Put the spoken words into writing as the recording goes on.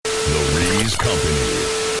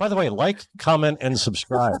By the way, like, comment, and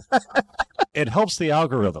subscribe. It helps the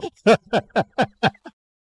algorithm.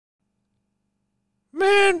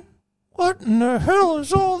 Man, what in the hell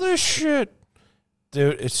is all this shit?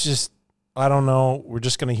 Dude, it's just, I don't know. We're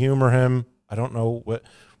just going to humor him. I don't know what.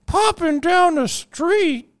 Popping down the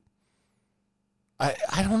street. I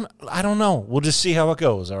don't know. We'll just see how it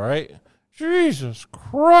goes, all right? Jesus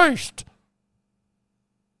Christ.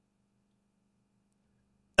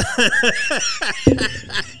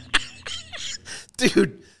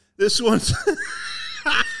 Dude, this one's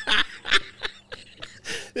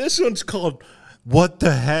called What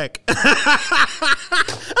the Heck?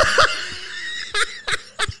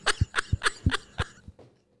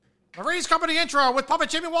 Marie's Company intro with Puppet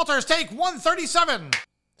Jimmy Walters, take 137.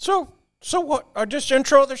 So what? I just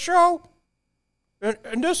intro the show?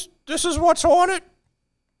 And this is what's on it?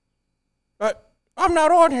 I'm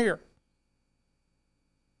not on here.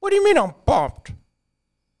 What do you mean I'm bumped?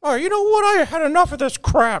 Oh, you know what? I had enough of this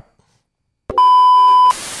crap.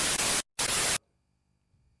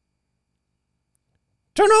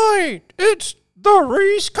 Tonight, it's The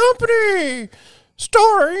Reese Company,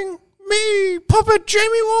 starring me, Puppet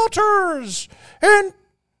Jamie Walters, and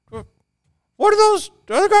what are those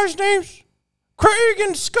other guys' names? Craig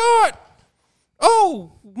and Scott.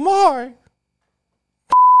 Oh, my.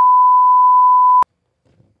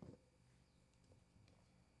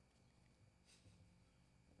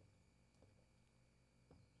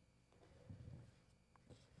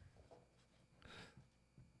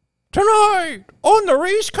 Tonight on The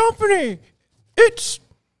Reese Company, it's,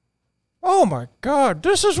 oh my God,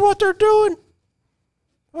 this is what they're doing?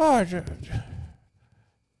 Oh,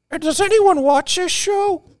 does anyone watch this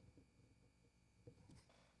show?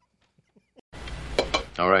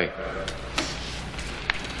 All right.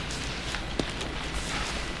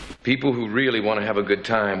 People who really want to have a good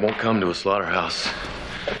time won't come to a slaughterhouse.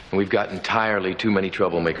 And we've got entirely too many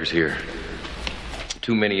troublemakers here.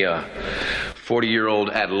 Too many, 40-year-old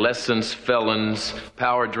adolescents, felons,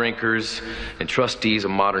 power drinkers, and trustees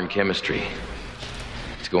of modern chemistry.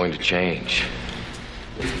 It's going to change.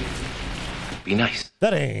 Be nice.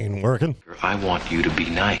 That ain't working. I want you to be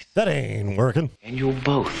nice. That ain't working. And you'll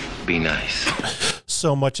both be nice.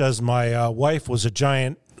 So much as my wife was a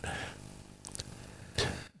giant,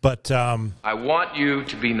 but I want you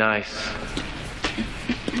to be nice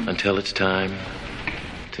until it's time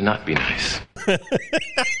to not be nice.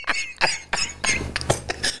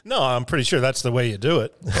 No, I'm pretty sure that's the way you do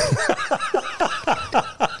it.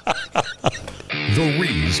 The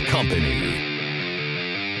Reese Company.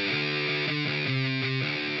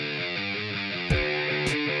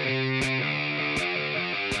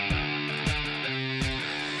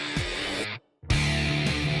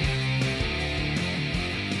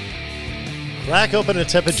 Crack open a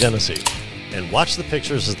tepid Genesee and watch the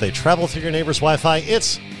pictures as they travel through your neighbor's Wi-Fi.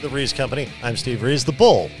 It's The Reese Company. I'm Steve Reese, the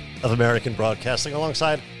bull of American broadcasting,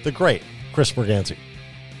 alongside the great Chris Morganti.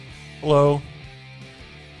 Hello.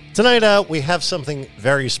 Tonight, we have something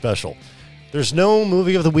very special. There's no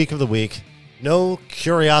movie of the week, no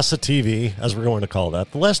Curiosity TV, as we're going to call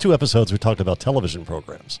that. The last two episodes, we talked about television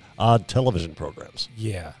programs, odd television programs.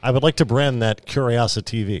 Yeah. I would like to brand that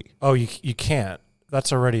Curiosity TV. Oh, you can't.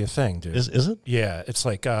 That's already a thing, dude. Is it? Yeah, it's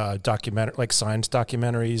like documentary, like science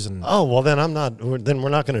documentaries, and Oh, well, then we're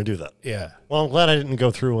not going to do that. yeah. Well, I'm glad I didn't go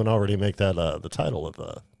through and already make that the title of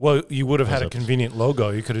Well, you would have had a convenient logo.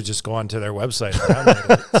 You could have just gone to their website and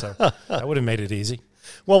downloaded it. So that would have made it easy.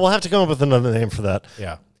 Well, we'll have to come up with another name for that.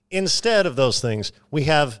 Yeah. Instead of those things, we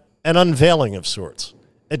have an unveiling of sorts,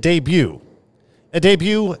 a debut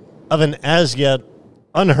of an as yet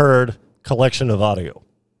unheard collection of audio.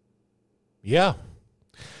 Yeah.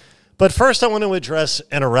 But first, I want to address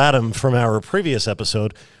an erratum from our previous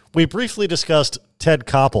episode. We briefly discussed Ted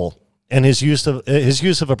Koppel and his use of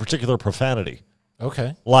a particular profanity.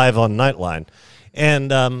 Okay. Live on Nightline.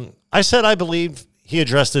 And I said I believe he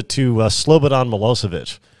addressed it to Slobodan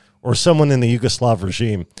Milosevic or someone in the Yugoslav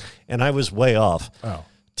regime, and I was way off. Oh.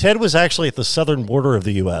 Ted was actually at the southern border of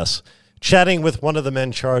the U.S., chatting with one of the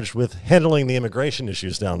men charged with handling the immigration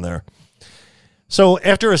issues down there. So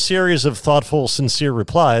after a series of thoughtful, sincere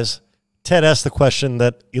replies, Ted asked the question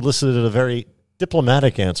that elicited a very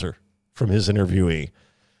diplomatic answer from his interviewee,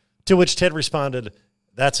 to which Ted responded,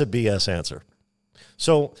 "That's a BS answer."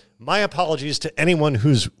 So my apologies to anyone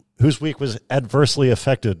whose week was adversely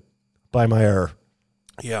affected by my error.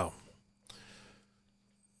 Yeah.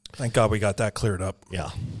 Thank God we got that cleared up.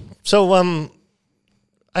 Yeah. So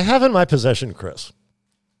I have in my possession, Chris,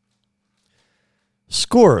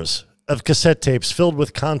 scores of cassette tapes filled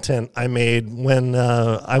with content I made when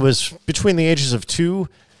I was between the ages of 2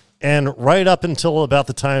 and right up until about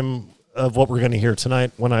the time of what we're going to hear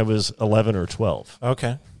tonight when I was 11 or 12.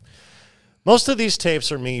 Okay. Most of these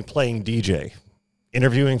tapes are me playing DJ,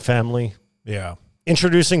 interviewing family, Yeah.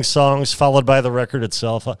 introducing songs, followed by the record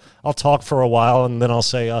itself. I'll talk for a while, and then I'll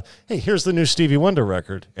say, hey, here's the new Stevie Wonder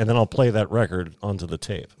record, and then I'll play that record onto the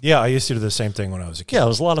tape. Yeah, I used to do the same thing when I was a kid. Yeah, it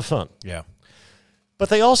was a lot of fun. Yeah. But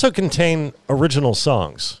they also contain original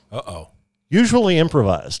songs, Uh-oh. usually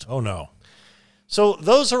improvised. Oh, no. So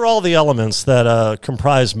those are all the elements that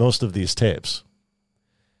comprise most of these tapes,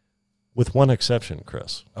 with one exception,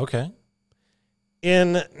 Chris. Okay.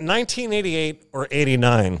 In 1988 or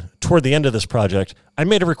 89, toward the end of this project, I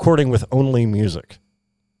made a recording with only music.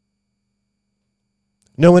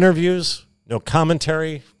 No interviews, no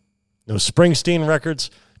commentary, no Springsteen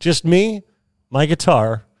records, just me, my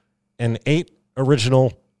guitar, and 8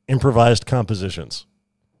 original improvised compositions.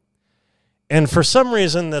 And for some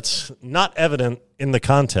reason that's not evident in the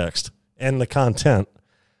context and the content,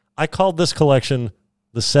 I called this collection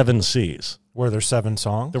the 7 C's. Were there 7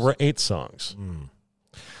 songs? There were 8 songs.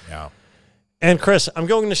 Yeah. And Chris, I'm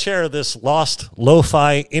going to share this lost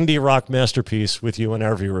lo-fi indie rock masterpiece with you and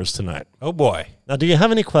our viewers tonight. Oh, boy. Now, do you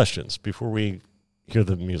have any questions before we hear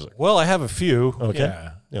the music? Well, I have a few. Okay.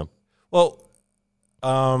 Yeah. Well,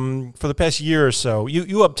 for the past year or so,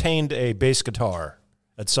 you obtained a bass guitar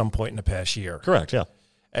at some point in the past year. Correct, yeah.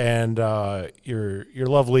 And your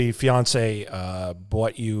lovely fiance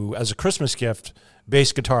bought you, as a Christmas gift,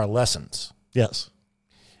 bass guitar lessons, Yes.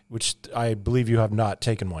 which I believe you have not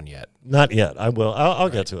taken one yet. Not yet. I will. I'll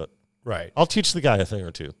get to it. Right. I'll teach the guy a thing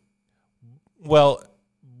or two. Well,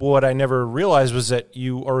 what I never realized was that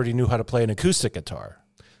you already knew how to play an acoustic guitar.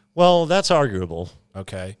 Well, that's arguable,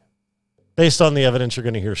 Okay. based on the evidence you're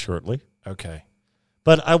going to hear shortly. Okay.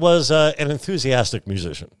 But I was an enthusiastic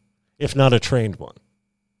musician, if not a trained one.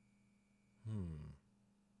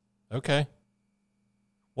 Okay.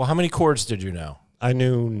 Well, how many chords did you know? I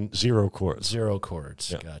knew 0 chords. 0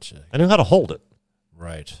 chords. Yeah. Gotcha. I knew how to hold it.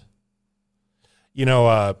 Right. You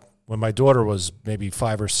know, when my daughter was maybe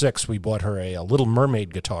 5 or 6, we bought her a Little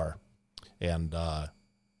Mermaid guitar. And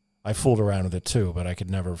I fooled around with it too, but I could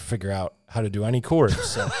never figure out how to do any chords.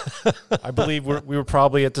 So I believe we were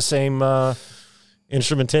probably at the same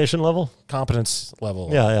Instrumentation level? competence level.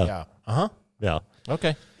 Yeah. Yeah. Uh-huh. Yeah.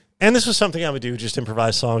 Okay. And this was something I would do, just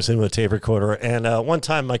improvise songs into a tape recorder. And one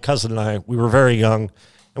time, my cousin and I, we were very young,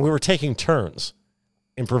 and we were taking turns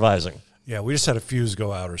improvising. Yeah, we just had a fuse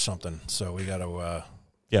go out or something, so we got to...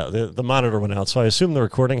 Yeah, the monitor went out, so I assume the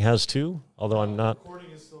recording has 2, although I'm not... The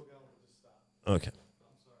recording is still going. Okay.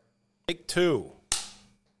 Take 2.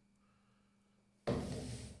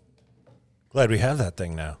 Glad we have that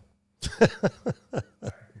thing now.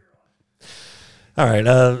 All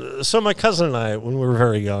right. So my cousin and I, when we were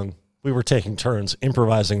very young, we were taking turns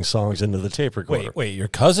improvising songs into the tape recorder. Wait, your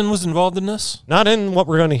cousin was involved in this? Not in what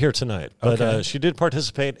we're going to hear tonight, but Okay. she did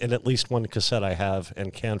participate in at least one cassette I have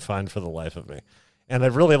and can't find for the life of me. And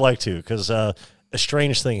I'd really like to, because a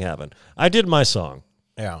strange thing happened. I did my song,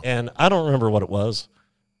 Yeah. and I don't remember what it was.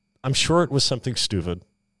 I'm sure it was something stupid.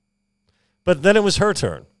 But then it was her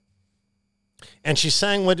turn. And she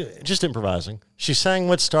sang just improvising, she sang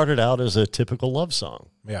what started out as a typical love song.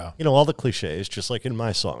 Yeah. You know, all the cliches, just like in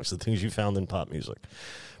my songs, the things you found in pop music.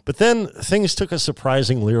 But then things took a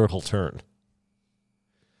surprising lyrical turn.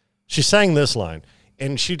 She sang this line,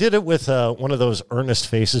 and she did it with one of those earnest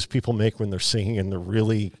faces people make when they're singing and they're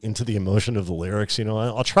really into the emotion of the lyrics. You know,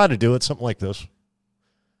 I'll try to do it, something like this.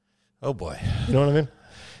 Oh, boy. You know what I mean?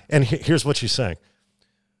 And here's what she sang.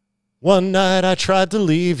 One night I tried to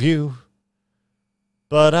leave you,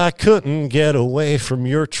 but I couldn't get away from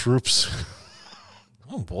your troops.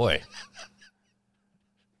 Oh, boy.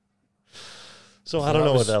 So I don't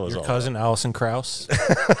know what that was Your all cousin, Allison Krauss?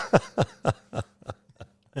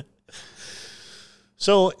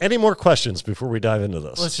 So any more questions before we dive into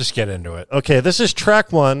this? Let's just get into it. Okay, this is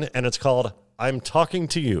track 1, and it's called I'm Talking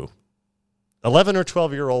to You. 11 or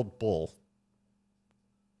 12-year-old bull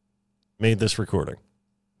made this recording.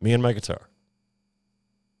 Me and my guitar.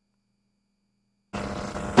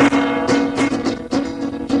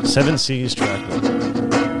 Seven C's, track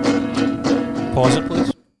 1. Pause it,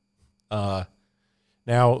 please.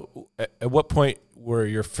 Now, at what point were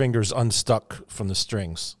your fingers unstuck from the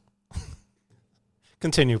strings?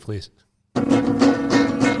 Continue, please.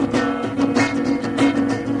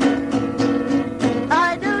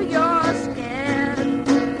 I know you're scared,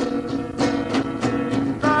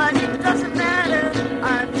 but it doesn't matter.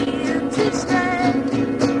 I'm here to stay.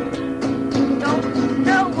 Don't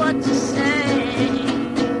know what to say.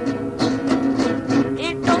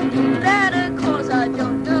 It don't matter 'cause I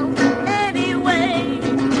don't know anyway.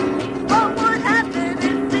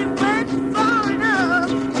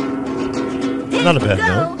 Not a bad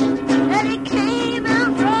note. And it came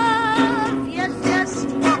out rough. Yes, yes,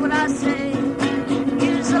 what would I say?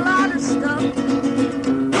 Use a lot of stuff.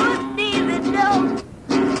 Wouldn't even know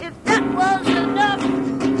if that was enough.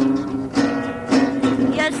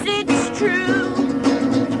 Yes, it's true.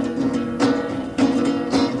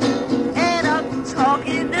 And I'm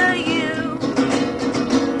talking to you.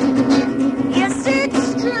 Yes,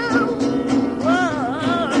 it's true.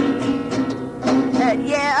 Whoa. And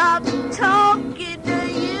yeah, I'm talking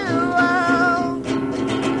to you.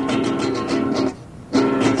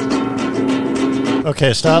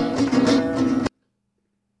 Okay, stop.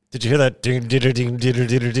 Did you hear that? Ding, ding, ding, ding,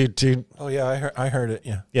 ding, ding, ding. Oh yeah, I heard it.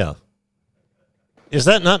 Yeah. Yeah. Is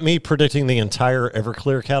that not me predicting the entire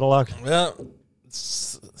Everclear catalog? Well,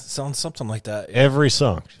 sounds something like that. Every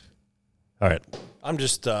song. All right. I'm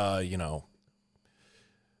just, Yeah,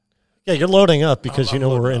 you're loading up because I'm you know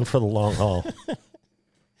we're loading in up. for the long haul.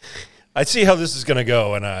 I see how this is going to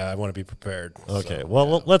go, and I want to be prepared. Okay, So, well,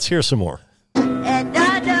 yeah. let's hear some more. And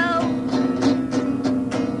I know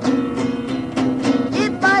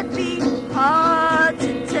it might be hard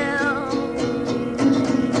to tell.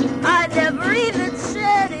 I never even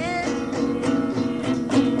said it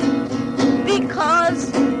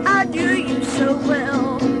because I knew you so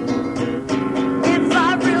well. If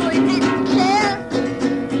I really didn't care,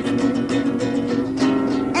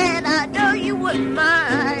 and I know you wouldn't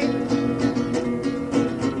mind,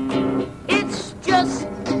 it's just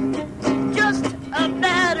a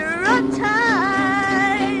matter of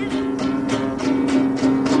time.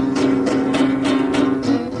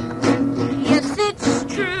 Yes, it's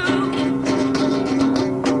true.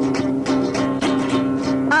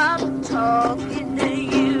 I'm talking to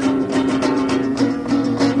you.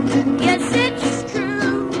 Yes, it's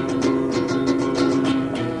true.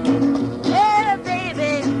 Yeah,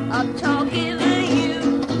 baby, I'm talking to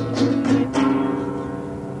you.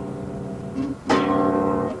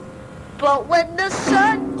 But when the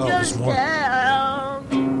sun Oh, goes there's more. down,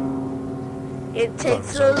 it takes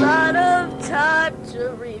was a over. lot of time to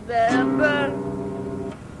remember.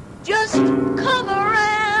 Just come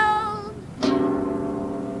around,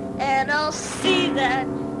 and I'll see that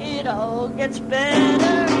it all gets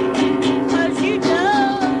better. 'Cause you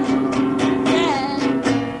know,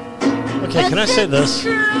 yeah. Okay, can I say it's this?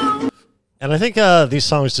 true. And I think these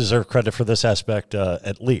songs deserve credit for this aspect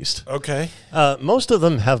at least. Okay. Most of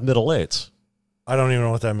them have middle eights. I don't even know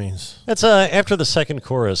what that means. It's after the second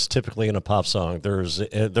chorus, typically in a pop song, there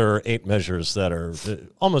are 8 measures that are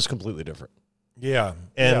almost completely different. Yeah.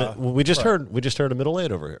 And yeah. we just Right. heard a middle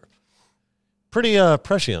 8 over here. Pretty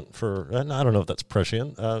prescient for I don't know if that's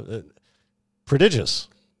prescient. Prodigious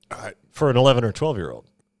for an 11 or 12-year-old.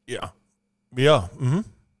 Yeah. Yeah. Mm-hmm.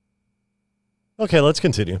 Okay, let's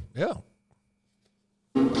continue. Yeah.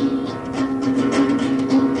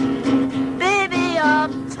 Baby,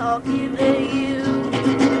 I'm talking to you.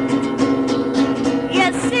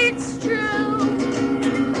 Yes, it's true.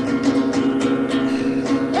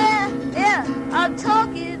 Yeah, I'm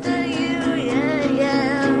talking to you.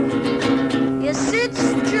 Yeah. Yes,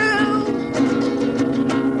 it's true.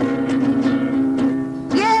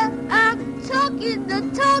 Yeah, I'm talking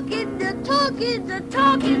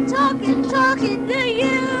to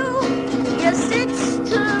you. Yes, it's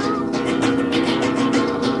true.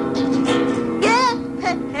 Yeah,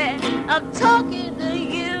 I'm talking to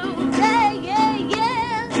you.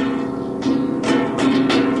 Yeah.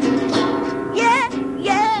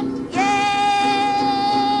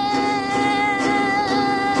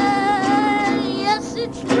 Yes,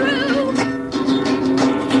 it's true.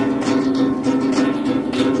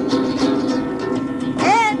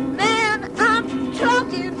 And man, I'm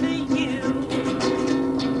talking to you.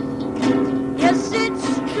 Yes, it's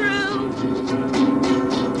true.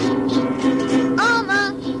 Oh my,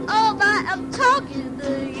 I'm talking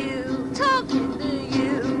to you.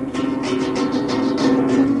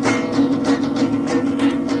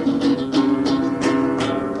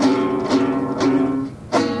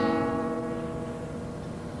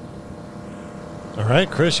 All right,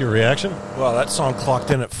 Chris, your reaction? Well, that song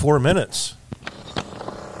clocked in at 4 minutes.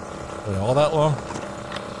 Wait, all that long?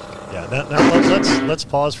 Yeah. Now let's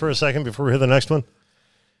pause for a second before we hear the next one.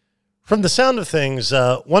 From the sound of things,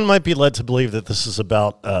 one might be led to believe that this is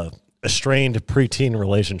about a strained preteen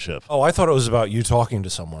relationship. Oh, I thought it was about you talking to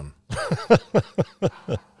someone.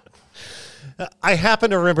 I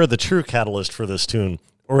happen to remember the true catalyst for this tune,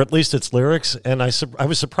 or at least its lyrics, and I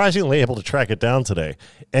was surprisingly able to track it down today.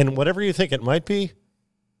 And whatever you think it might be,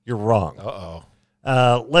 you're wrong. Uh-oh.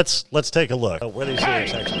 Let's take a look. What are these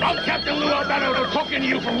lyrics Hey, actually? I'm Captain Lou Albano talking to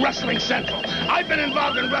you from Wrestling Central. I've been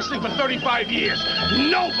involved in wrestling for 35 years.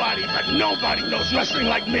 Nobody knows wrestling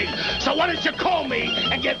like me. So why don't you call me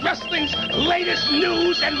and get wrestling's latest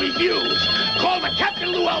news and reviews? Call the Captain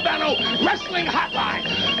Lou Albano Wrestling Hotline.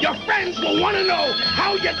 Your friends will want to know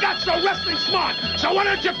how you got so wrestling smart. So why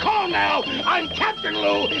don't you call now? I'm Captain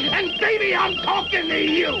Lou, and baby, I'm talking to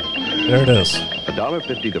you. There it is.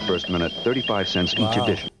 $1.50 the first minute, 35 cents each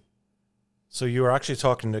edition. So you were actually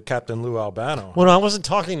talking to Captain Lou Albano. Well, no, I wasn't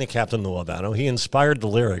talking to Captain Lou Albano. He inspired the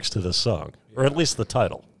lyrics to this song, or at least the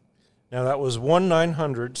title. Now, that was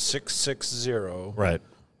 1-900-660 Right.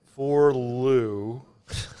 for Lou.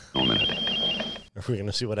 No minute. Are we going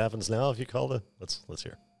to see what happens now if you call the? Let's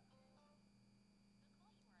hear.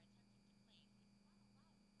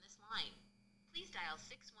 This line. Please dial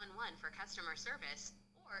 611 for customer service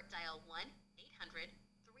or dial 1-800-331-0500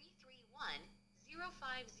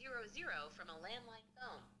 from a landline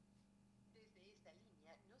phone.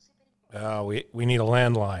 We need a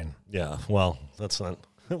landline. Yeah. Well, that's not.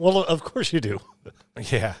 Well, of course you do.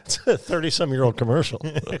 Yeah. It's a 30-some-year-old commercial.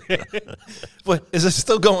 What, is it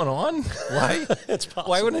still going on? Why? It's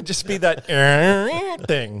possible. Why wouldn't it just be that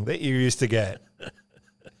thing that you used to get?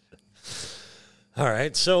 All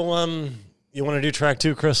right. So, you want to do track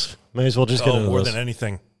 2, Chris? May as well just get into more this. than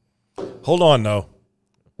anything. Hold on, though.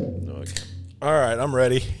 Okay. All right, I'm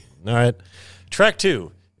ready. All right. Track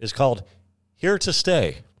 2 is called Here to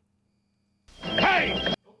Stay.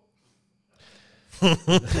 Hey!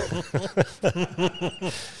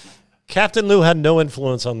 Captain Lou had no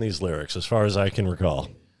influence on these lyrics, as far as I can recall.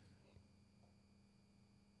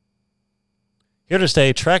 Here to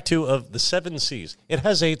Stay, track 2 of The 7 Seas. It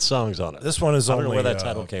has 8 songs on it. This one is I don't only know where that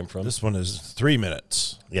title came from. This one is 3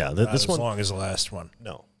 minutes. Yeah, Not this as one. long as the last one.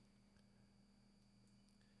 No.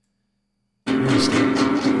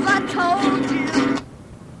 If I told you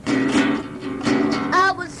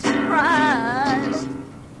I was surprised,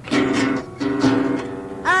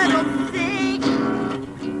 I don't think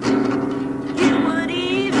you would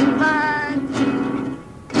even mind.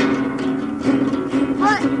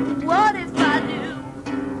 But what if I knew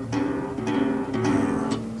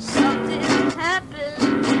something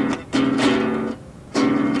happened?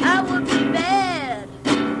 I would be bad.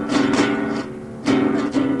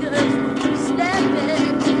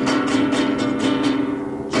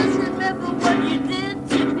 Just remember what you did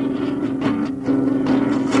to me,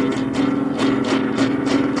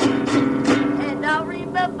 and I'll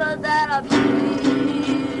remember that I'm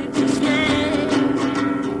here to stay.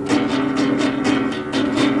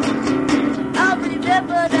 I'll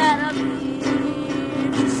remember that I'm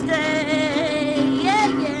here to stay. Yeah,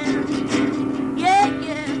 yeah, yeah,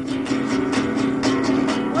 yeah.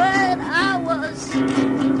 When I was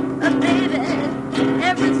a baby,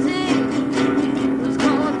 everything was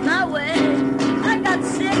going my way. I got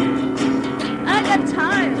sick, I got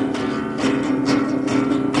tired,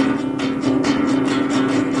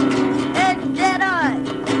 and then I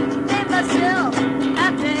made myself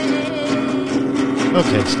happy.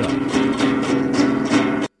 Okay, stop.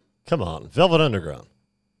 Come on. Velvet Underground.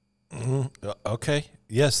 Okay.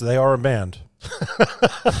 Yes, they are a band.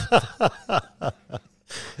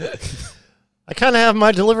 I kind of have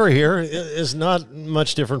my delivery here. It is not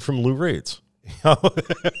much different from Lou Reed's.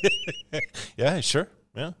 Yeah, sure.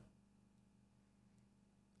 Yeah.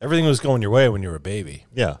 Everything was going your way when you were a baby.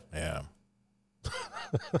 Yeah. Yeah.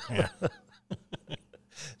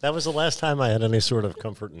 That was the last time I had any sort of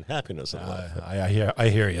comfort and happiness in life. I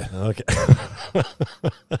hear you. Okay.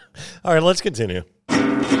 All right, let's continue.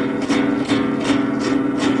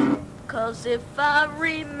 'Cause if I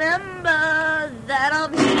remember that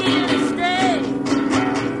I'm here to stay,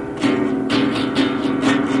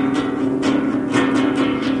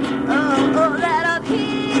 oh, that I'm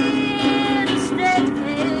here to stay,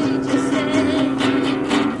 to stay,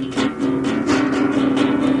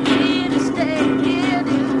 here to stay, here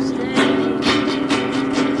to stay.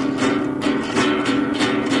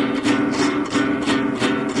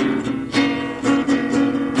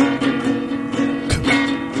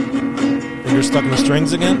 You're stuck in the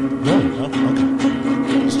strings again? No.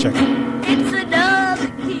 Okay. Just checking. It's another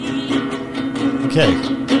key. Okay.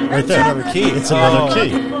 Right there. Another key. It's another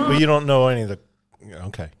key. But you don't know any of the.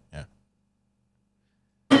 Okay. Yeah.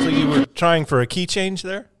 So you were trying for a key change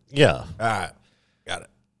there? Yeah. Ah, got it.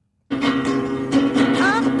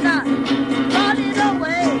 I'm not running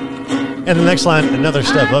away. And the next line, another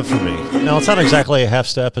step up for me. Now, it's not exactly a half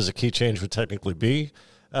step, as a key change would technically be,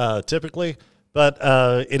 typically, but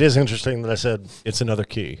it is interesting that I said it's another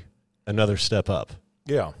key, another step up.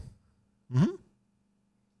 Yeah.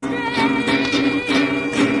 Stay.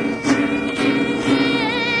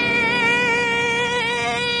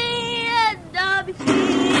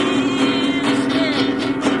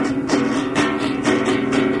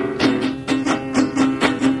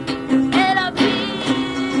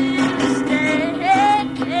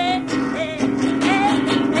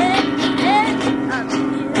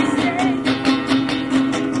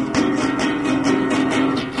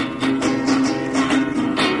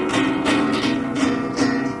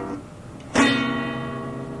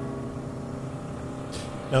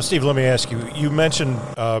 Now, Steve, let me ask you. You mentioned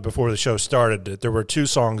before the show started that there were 2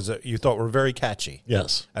 songs that you thought were very catchy.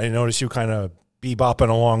 Yes. I noticed you kind of bebopping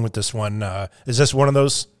along with this one. Is this one of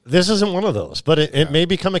those? This isn't one of those, but it may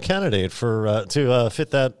become a candidate for to fit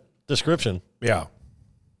that description. Yeah.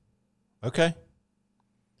 Okay.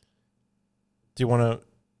 Do we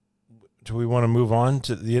want to move on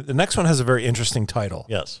to the next one? Has a very interesting title.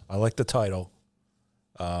 Yes. I like the title.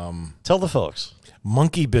 Tell the folks.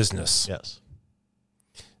 Monkey Business. Yes.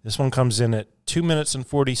 This one comes in at 2 minutes and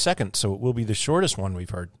 40 seconds, so it will be the shortest one we've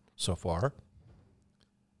heard so far.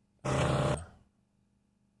 I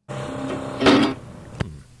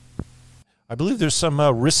believe there's some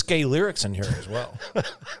risque lyrics in here as well.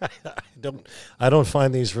 I don't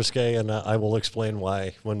find these risque, and I will explain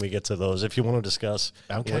why when we get to those. If you want to discuss,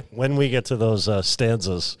 Okay. when we get to those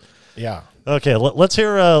stanzas. Yeah. Okay, let's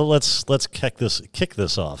hear. Let's kick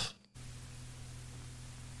this off.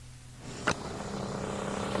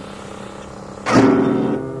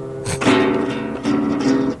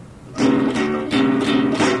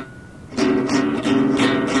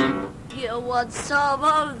 You want some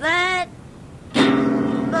of that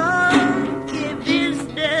monkey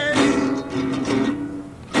business?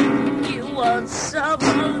 You want some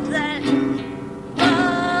of that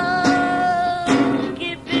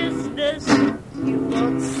monkey business? You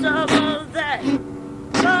want some of that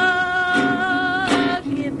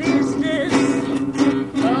monkey business?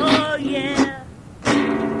 Oh yeah,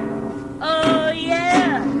 oh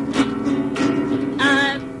yeah.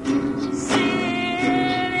 I'm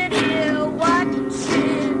sitting here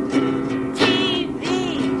watching TV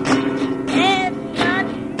and not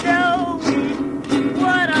knowing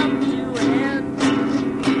what I'm doing.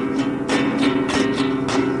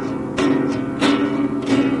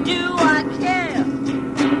 Do I care?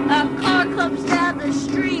 A car comes down the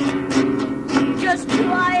street, just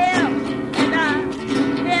who I am, and I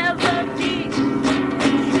never need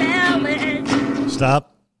challenge.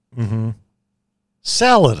 Stop. Mm-hmm.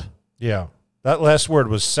 Salad. Yeah. That last word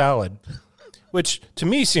was salad, which to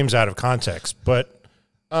me seems out of context, but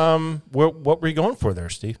what were you going for there,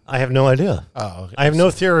 Steve? I have no idea. Oh, okay. I have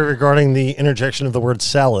no theory regarding the interjection of the word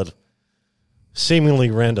salad,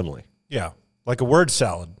 seemingly randomly. Yeah. Like a word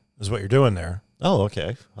salad is what you're doing there. Oh,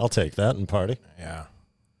 okay. I'll take that and party. Yeah.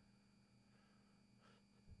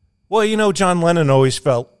 Well, you know, John Lennon always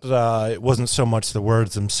felt it wasn't so much the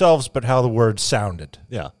words themselves, but how the words sounded.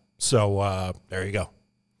 Yeah. So there you go.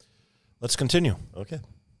 Let's continue. Okay.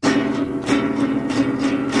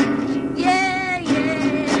 Yeah,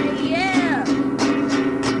 yeah, yeah.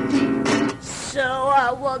 So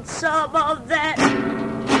I want some of that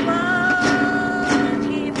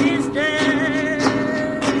monkey business.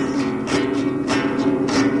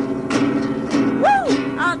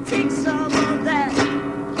 Woo! I'll take some of that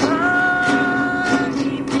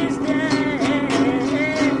monkey business.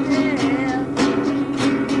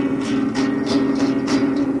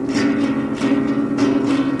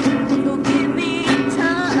 You'll give me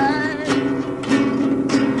time.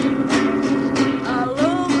 I'll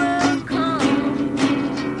overcome.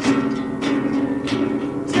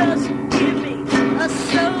 Just give me a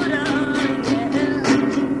soda, yeah.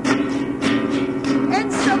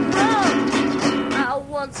 And some rum. I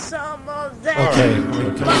want some of that. Okay.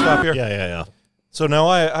 Can we stop here? Yeah. So now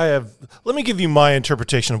I have. Let me give you my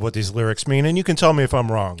interpretation of what these lyrics mean, and you can tell me if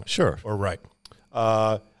I'm wrong. Sure. Or right.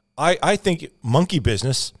 I think monkey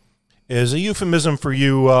business is a euphemism for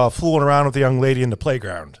you fooling around with a young lady in the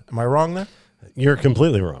playground. Am I wrong there? You're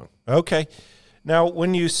completely wrong. Okay. Now,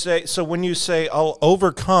 when you say I'll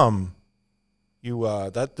overcome, you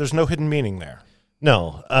that there's no hidden meaning there.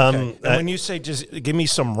 No. Okay. And when you say just give me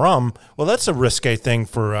some rum, well, that's a risque thing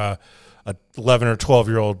for a 11 or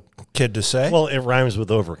 12-year-old kid to say. Well, it rhymes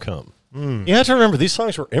with overcome. You have to remember, these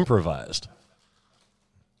songs were improvised.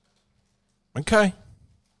 Okay.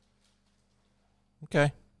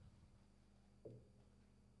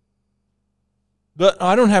 But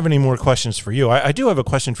I don't have any more questions for you. I do have a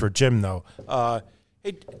question for Jim, though.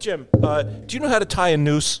 Hey, Jim, do you know how to tie a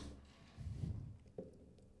noose?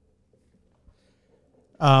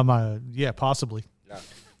 Yeah, possibly.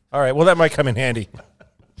 All right, well, that might come in handy.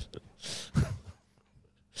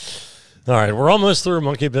 All right, we're almost through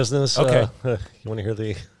monkey business. Okay. You want to hear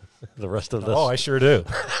the rest of this? Oh, I sure do.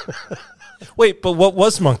 Wait, but what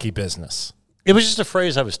was monkey business? It was just a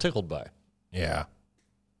phrase I was tickled by. Yeah.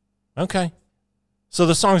 Okay. So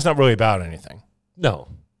the song's not really about anything. No.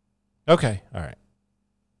 Okay, all right.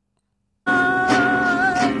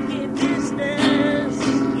 Monkey business,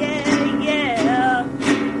 yeah.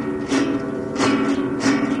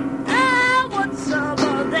 I want some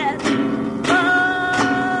of that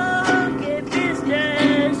monkey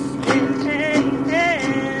business.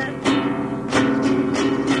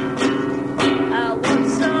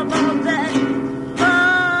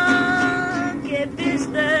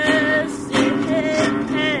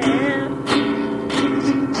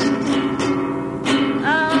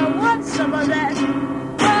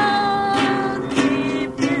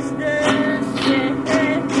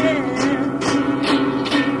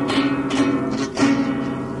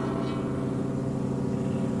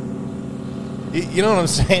 you know what I'm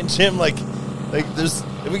saying, Jim? Like there's,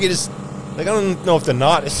 if we could just, like, I don't know if the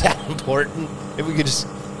knot is that important. If we could just,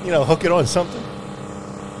 hook it on something.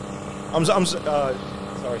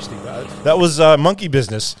 Sorry, Steve. That was Monkey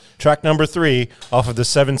Business, track number 3 off of the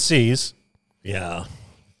 7 Seas. Yeah.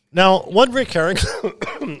 Now, one recurring,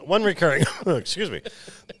 excuse me,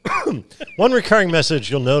 one recurring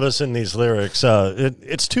message you'll notice in these lyrics,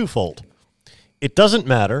 it's twofold. It doesn't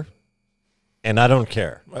matter, and I don't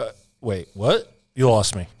care. Wait, what? You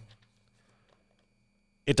lost me.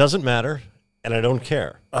 It doesn't matter, and I don't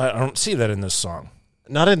care. I don't see that in this song.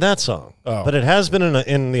 Not in that song, Oh. but it has been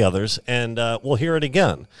in the others, and we'll hear it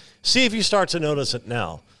again. See if you start to notice it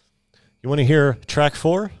now. You want to hear track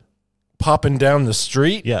 4? Popping down the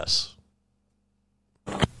street? Yes.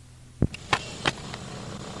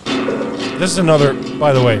 This is another,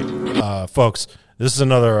 by the way, folks, this is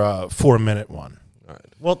another 4-minute one. All right.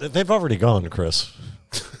 Well, they've already gone, Chris.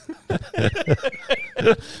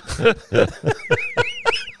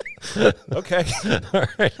 Okay. All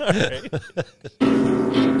right.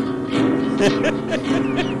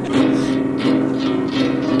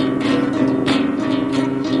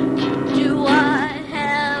 Do I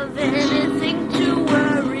have anything to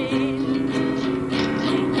worry?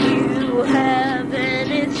 Do you have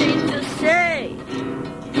anything to say?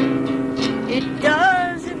 It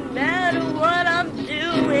doesn't matter what I'm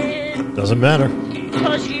doing, Doesn't matter.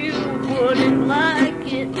 'cause you wouldn't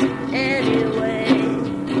like it anyway.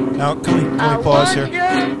 Now, can we pause here?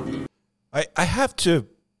 I have to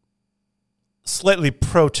slightly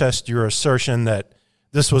protest your assertion that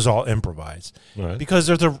this was all improvised. Right. Because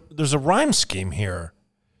there's a rhyme scheme here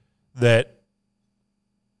that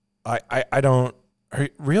I don't...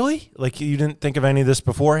 Really? Like, you didn't think of any of this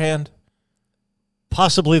beforehand?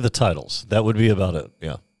 Possibly the titles. That would be about it,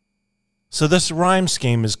 yeah. So this rhyme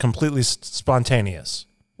scheme is completely spontaneous.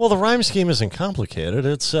 Well, the rhyme scheme isn't complicated.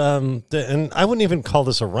 It's and I wouldn't even call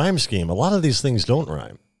this a rhyme scheme. A lot of these things don't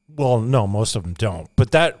rhyme. Well, no, most of them don't.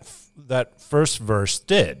 But that first verse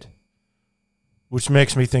did, which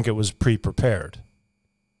makes me think it was pre-prepared.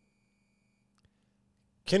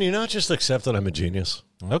 Can you not just accept that I'm a genius?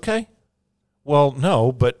 Okay. Well,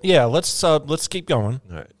 no, but yeah, let's keep going.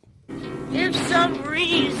 All right. If some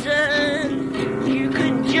reason you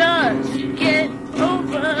could just get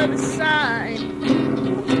over the sign,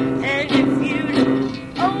 and if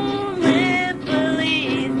you'd only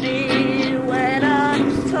believe me when I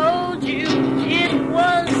told you it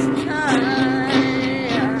was time.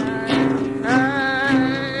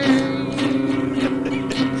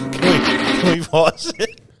 Can we pause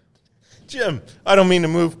it? Jim, I don't mean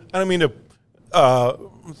to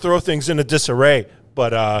throw things into disarray,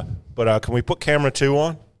 but can we put camera 2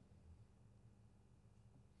 on?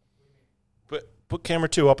 Put camera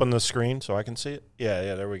 2 up on the screen so I can see it.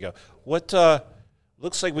 Yeah, there we go. What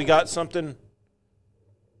looks like we got something.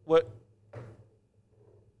 What?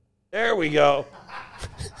 There we go.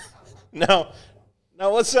 Now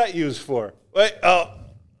what's that used for? Wait, oh.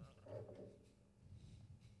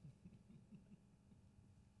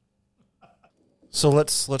 So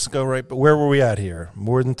let's go right. But where were we at here?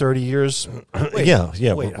 More than 30 years? Wait,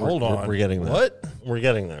 yeah. Wait, hold on. We're getting there. What? We're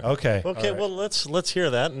getting there. Okay. Okay. All right. Well, let's hear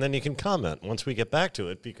that, and then you can comment once we get back to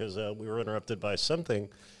it, because we were interrupted by something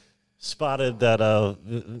spotted that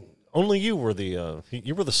only you were the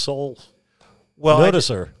sole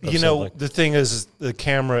noticer. You know, the thing is the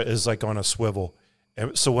camera is like on a swivel,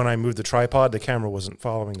 and so when I moved the tripod, the camera wasn't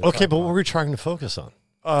following. The Okay, but tripod. what were we trying to focus on?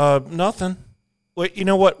 Nothing. Wait, you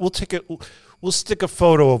know what? We'll stick a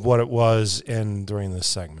photo of what it was during this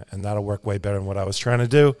segment, and that'll work way better than what I was trying to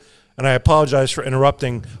do. And I apologize for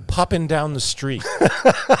interrupting. Popping down the street.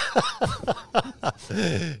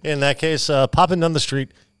 In that case, Popping Down the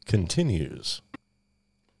Street continues.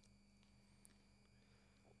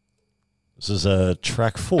 This is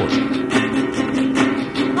track 4. More than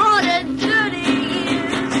 30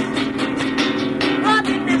 years,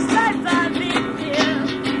 rocking this life I've been here.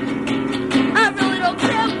 I really don't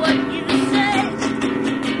care what you say.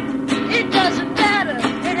 It doesn't matter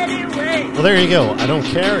anyway. Well, there you go. I don't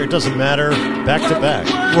care. It doesn't matter. Back to back.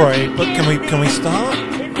 Right, but can we stop?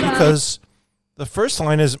 Because the first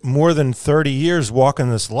line is more than 30 years walking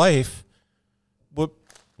this life. What?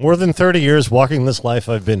 More than 30 years walking this life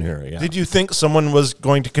I've been here. Yeah. Did you think someone was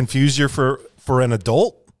going to confuse you for an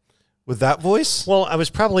adult with that voice? Well, I was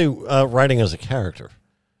probably writing as a character.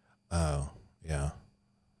 Oh, yeah.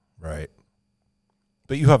 Right.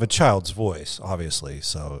 But you have a child's voice, obviously,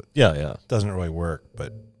 so Yeah. it doesn't really work.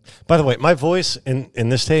 But By the way, my voice in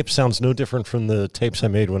this tape sounds no different from the tapes I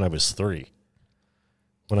made when I was 3,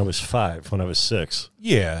 when I was 5, when I was 6.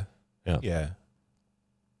 yeah. Yeah.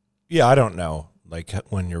 Yeah, I don't know. Like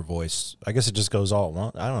when your voice, I guess it just goes all at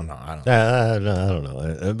once. I don't know. I don't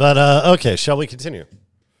know. But okay, shall we continue?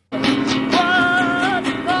 What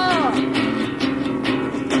more?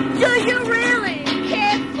 Do you really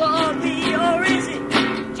care for me, or is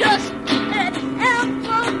it just an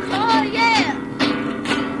phone call? Yeah.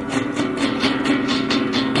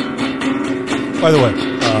 By the way,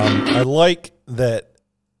 I like that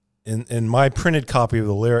in my printed copy of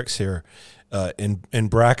the lyrics here, in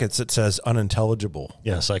brackets it says unintelligible.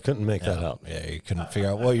 Yes, I couldn't make that out. Yeah, you couldn't figure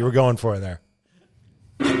out what you were going for there.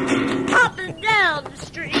 Popping down the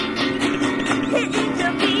street, hitting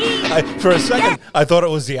the beat. For a second, I thought it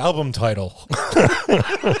was the album title.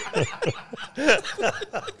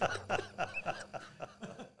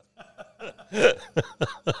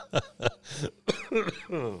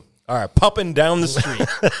 All right, popping down the street.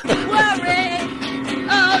 Worry,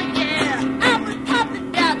 oh yeah, I was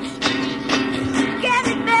popping down the street. Get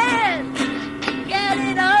it bad, get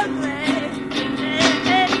it ugly.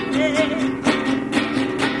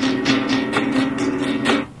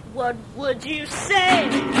 What would you say?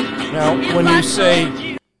 Now, if when I you say, told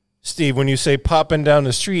you- Steve, when you say popping down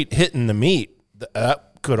the street, hitting the meat,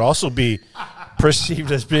 that could also be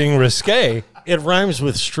perceived as being risque. It rhymes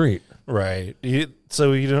with street. Right.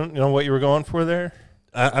 So you don't know what you were going for there?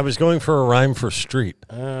 I was going for a rhyme for street.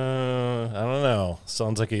 I don't know.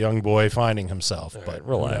 Sounds like a young boy finding himself, but Right,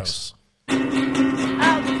 relax. I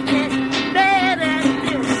was getting bad at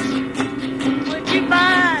this. Would you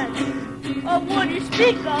mind? Or would you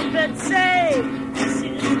speak up and say, this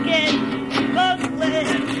is getting ugly?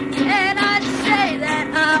 And I'd say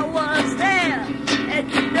that I was there.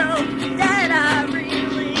 And you know that I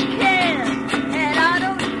really care. And I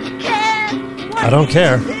don't care what I don't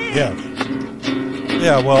care. you think. Yeah.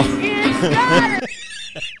 Yeah, well, It's gotta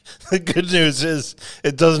the good news is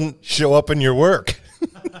it doesn't show up in your work.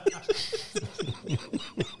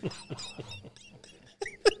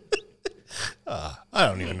 I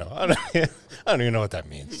don't even know. I don't even know what that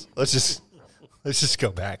means. Let's just go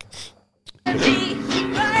back. be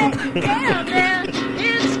right down there.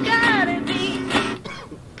 It's gotta be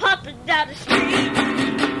popping down the street.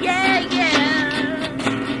 Yeah,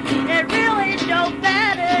 yeah. It really don't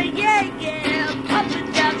matter. Yeah, yeah.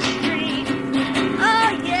 Popping down the street.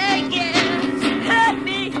 Oh, yeah, yeah. Hurt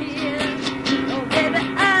me here. Oh, baby,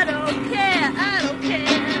 I don't care. I don't care.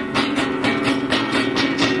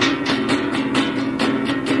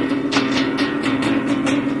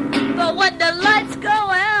 But when the lights go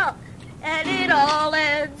out and it all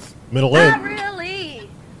ends, Middle I eight. really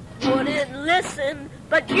wouldn't listen,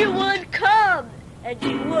 but you would come and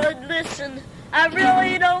you would listen. I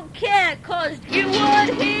really don't care, 'cause you would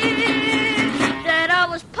hear that I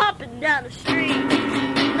was popping down the street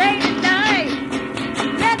late at night.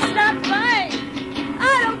 Let's not fight.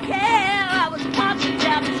 I don't care. I was popping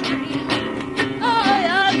down the street. Oh,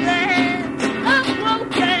 yeah, man. I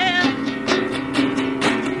won't care.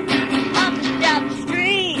 Popping down the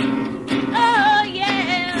street. Oh,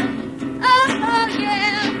 yeah. Oh,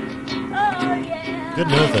 yeah. Oh, yeah. Good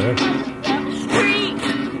note there. Down the street.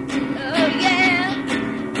 Oh, yeah.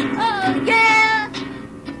 Oh, yeah.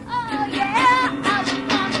 Oh, yeah. I was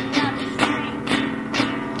popping down the street.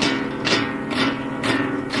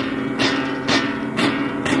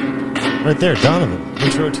 Right there, Donovan.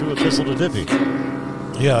 Intro to Epistle to Dippy.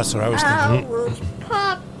 Yeah, that's what I was I thinking. was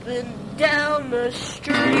popping down the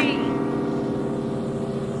street.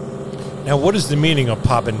 Now, what is the meaning of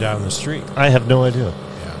popping down the street? I have no idea.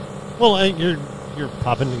 Yeah. Well, you're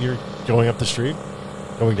popping. You're going up the street,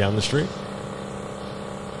 going down the street,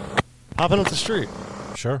 popping up the street.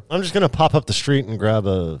 Sure. I'm just gonna pop up the street and grab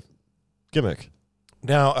a gimmick.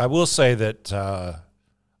 Now, I will say that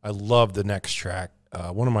I love the next track.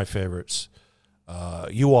 One of my favorites.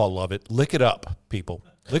 You all love it. Lick It Up, people.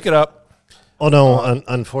 Lick It Up. Oh no!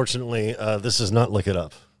 Unfortunately, this is not "Lick It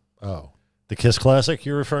Up." Oh. The Kiss classic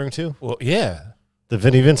you're referring to, Well, yeah. the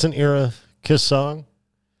Vinnie Vincent era Kiss song,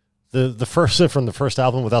 the first from the first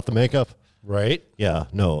album without the makeup. Right? Yeah,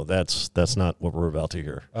 no, that's not what we're about to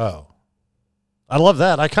hear. Oh. I love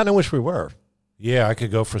that. I kind of wish we were. Yeah, I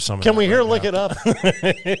could go for some of Can that we hear right "Lick now. It Up"?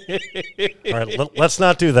 All right, let's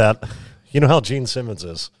not do that. You know how Gene Simmons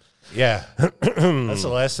is. Yeah. That's the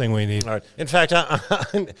last thing we need. All right. In fact, now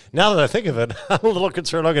that I think of it, I'm a little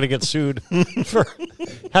concerned I'm going to get sued for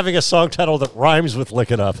having a song title that rhymes with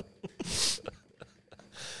 "Lick It Up."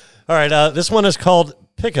 All right. This one is called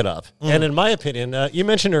 "Pick It Up," and in my opinion, you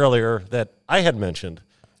mentioned earlier that I had mentioned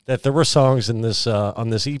that there were songs in this on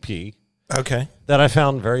this EP Okay. that I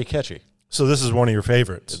found very catchy. So this is one of your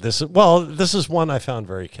favorites. This is one I found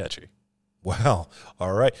very catchy. Wow.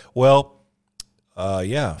 All right. Well,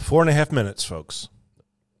 Yeah, 4.5 minutes, folks.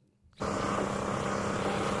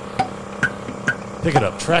 Pick it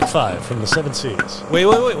up. Track 5 from the 7 Seas. Wait.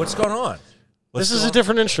 What's going on? This is a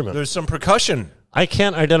different instrument. There's some percussion. I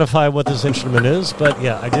can't identify what this instrument is, but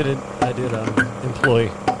yeah, I did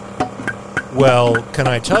employ. Well, can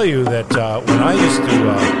I tell you that when I used to...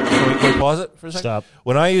 can we pause it for a second? Stop.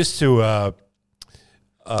 When I used to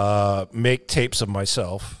make tapes of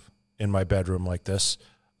myself in my bedroom like this,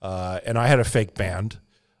 and I had a fake band,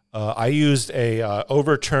 I used a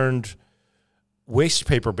overturned waste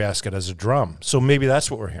paper basket as a drum. So maybe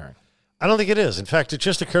that's what we're hearing. I don't think it is. In fact, it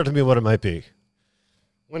just occurred to me what it might be.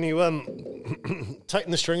 When you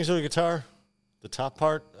tighten the strings of the guitar, the top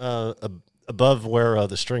part above where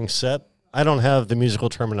the strings set, I don't have the musical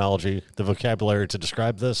terminology, the vocabulary to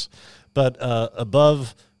describe this, but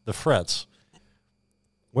above the frets,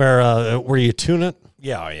 where you tune it,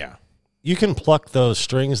 Yeah. you can pluck those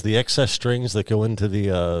strings, the excess strings that go into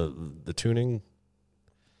the tuning.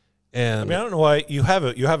 And I mean, I don't know why you have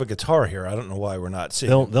a guitar here. I don't know why we're not seeing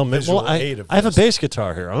they'll visual aid of I have a this. bass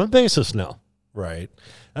guitar here. I'm a bassist now. Right.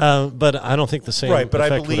 But I don't think the same Right, but I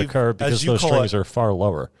effect would believe, occur as because you those call strings it- are far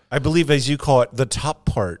lower. I believe, as you call it, the top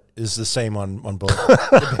part is the same on both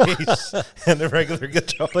the bass and the regular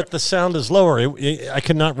guitar. But the sound is lower. I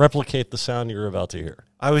cannot replicate the sound you're about to hear.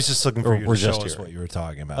 I was just looking for you We're to show just us here. what you were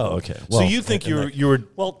talking about. Oh, okay. So Well, you think in that- you were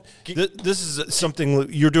Well, this is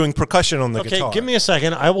something you're doing percussion on the okay, guitar. give me a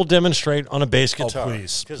second. I will demonstrate on a bass Oh, guitar.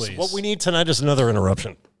 please, 'Cause please. what we need tonight is another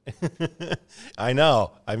interruption. I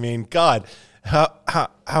know. I mean, God,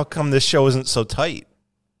 how come this show isn't so tight?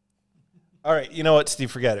 All right, you know what, Steve?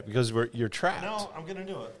 Forget it because you're trapped. No, I'm going to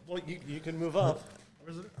do it. Well, you can move up.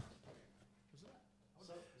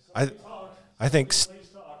 I think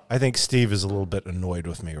Steve is a little bit annoyed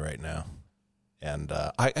with me right now, and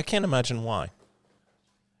I can't imagine why.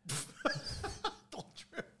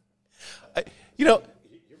 Here we go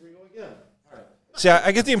again. All right. See,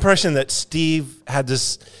 I get the impression that Steve had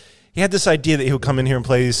this idea that he would come in here and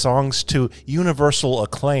play these songs to universal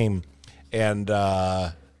acclaim, and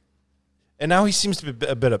now he seems to be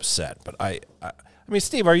a bit upset. But I mean,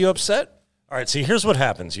 Steve, are you upset? All right, see, here's what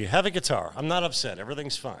happens. You have a guitar. I'm not upset.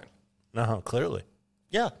 Everything's fine. No, clearly.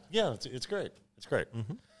 Yeah, it's great. It's great.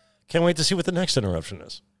 Mm-hmm. Can't wait to see what the next interruption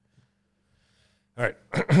is. All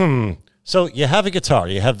right. So you have a guitar.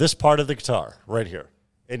 You have this part of the guitar right here.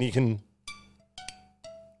 And you can...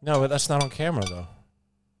 No, but that's not on camera, though.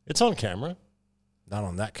 It's on camera. Not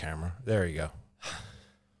on that camera. There you go.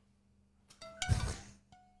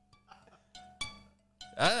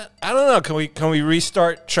 I don't know. Can we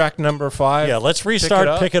restart track number 5? Yeah, let's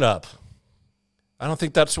restart Pick It Up. I don't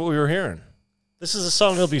think that's what we were hearing. This is a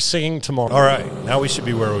song we'll be singing tomorrow. All right. Now we should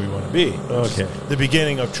be where we want to be. Okay. The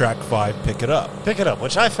beginning of track 5, Pick It Up. Pick It Up,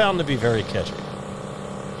 which I found to be very catchy.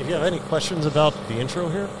 If you have any questions about the intro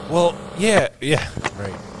here? Well, yeah,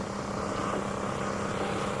 right.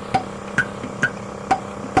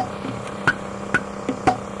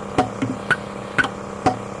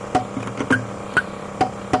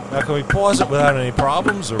 Now, can we pause it without any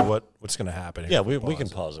problems, or what's going to happen here? Yeah, we can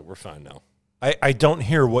pause it. We're fine now. I don't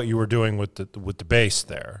hear what you were doing with the bass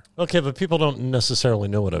there. Okay, but people don't necessarily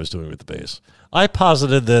know what I was doing with the bass. I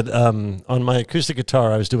posited that on my acoustic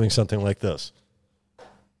guitar, I was doing something like this.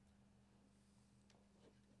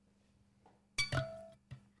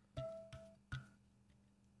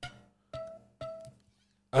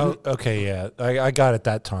 Oh, okay, yeah. I got it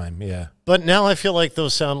that time, yeah. But now I feel like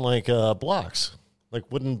those sound like blocks, like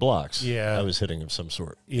wooden blocks. Yeah. I was hitting of some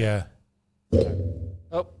sort. Yeah.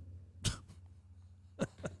 Oh.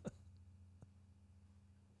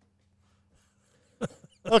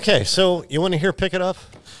 Okay, so you want to hear Pick It Up?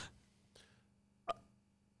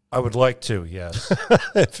 I would like to, yes.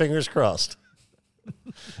 Fingers crossed.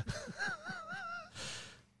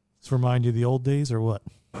 This remind you of the old days or what?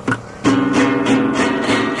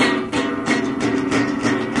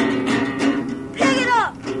 Pick it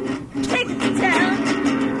up, take it to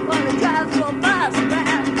town, wanna drive 4 miles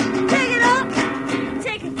around. Pick it up,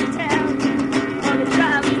 take it to town, wanna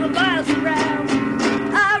drive 4 miles around.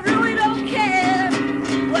 I really don't care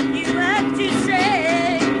what you have to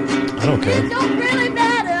say. I don't care. It don't really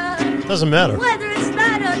matter Doesn't matter. whether it's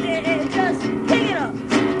night or day, just pick it up.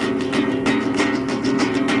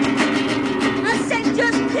 I said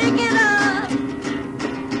just pick it up.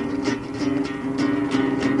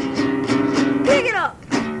 Pick it up.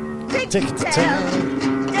 Take it to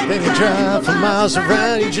town. Then you drive for miles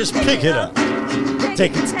around. You just pick it up.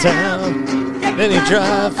 Take it to town. Then you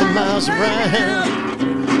drive for miles around.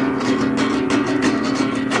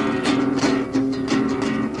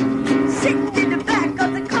 Sitting in the back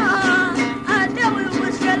of the car, I know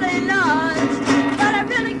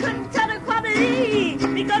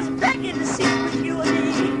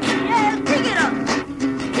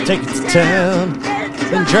Take it to town,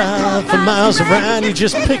 then drive for miles around. You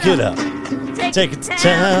just pick it up. Take it to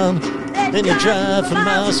town, then you drive for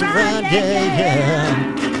miles around. Yeah, yeah.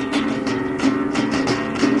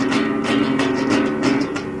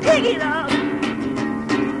 Pick it up.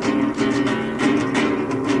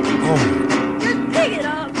 Just pick it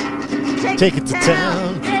up. Take it to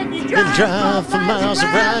town, then drive for miles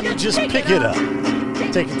around. You just pick it up.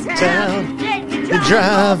 Take it to town, then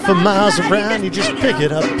drive for miles around. You just pick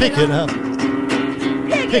it up, pick it up,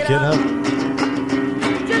 pick it up.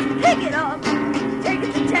 Just pick it up. Take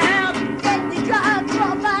it to town, then you drive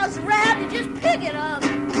 12 miles around. You just pick it up.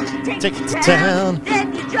 Take it to town,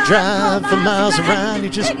 drive for miles around. You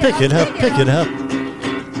just pick it up, pick it up.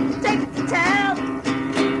 Take it to town,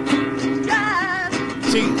 drive.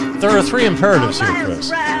 See, there are three imperatives here, Chris.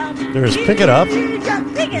 There's pick it up,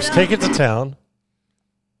 there's take it to town,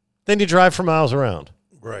 then you drive for miles around.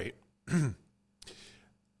 Right. You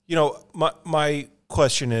know, my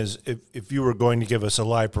question is, if you were going to give us a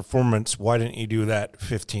live performance, why didn't you do that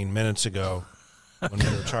 15 minutes ago when we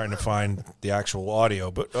were trying to find the actual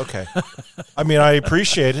audio? But okay. I mean, I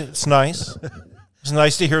appreciate it. It's nice. It's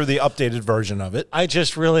nice to hear the updated version of it. I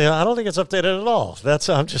don't think it's updated at all.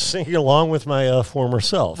 I'm just singing along with my former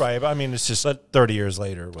self. Right. But I mean, it's just 30 years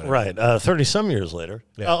later. Whatever. Right. 30-some years later.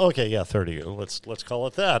 Yeah. Okay, yeah, 30. Let's call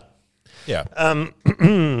it that. Yeah.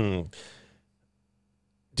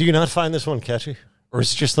 Do you not find this one catchy? Or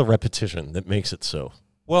is it just the repetition that makes it so?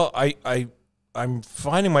 Well, I'm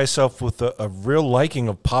finding myself with a real liking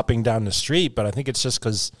of Popping Down the Street, but I think it's just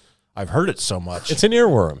because I've heard it so much. It's an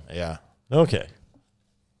earworm. Yeah. Okay.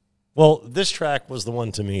 Well, this track was the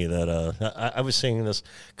one to me that I was singing this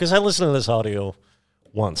because I listened to this audio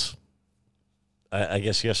once, I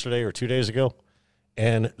guess yesterday or 2 days ago,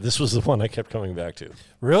 and this was the one I kept coming back to.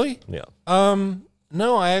 Really? Yeah.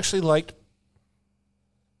 No, I actually liked.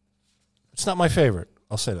 It's not my favorite.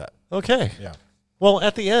 I'll say that. Okay. Yeah. Well,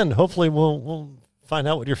 at the end, hopefully we'll find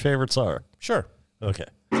out what your favorites are. Sure. Okay.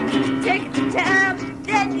 Take it to town,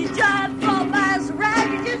 then you drive 4 miles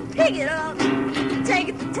around. You just pick it up. Take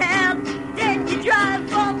it to town, then you drive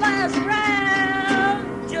 4 miles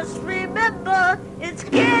around. Just remember, it's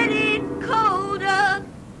getting colder.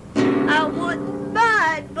 I wouldn't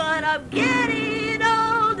mind, but I'm getting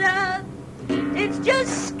older. It's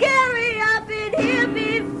just scary. I've been here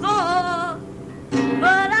before,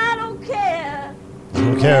 but I don't care. I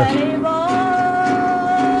don't care. Anymore.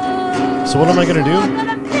 So what am I going to do? I'm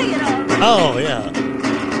gonna pick it up. Oh, yeah.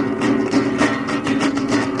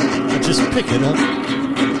 Just pick it up.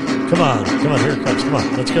 Come on, here it comes. Come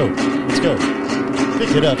on, let's go.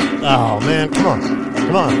 Pick it up. Oh, man, come on.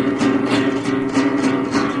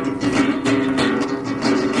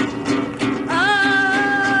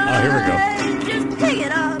 Oh, here we go. Just pick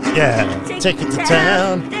it up. Yeah, take it to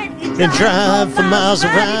town, then drive for miles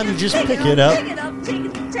around. You just pick it up.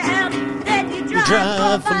 You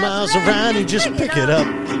drive for miles around. You just pick it up.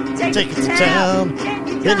 Take it to town,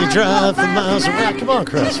 then you drive for miles around. Come on,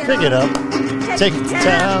 Chris, pick it up. Take it to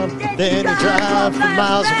town, then you drive for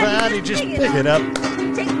miles around. You just pick it up.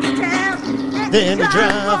 Then you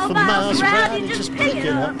drive for miles around. You just pick it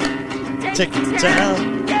up. Take it to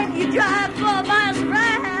town, then you drive 4 miles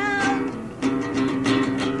around.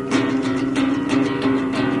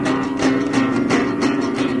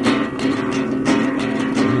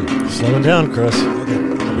 Slowing down, Chris.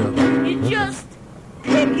 You just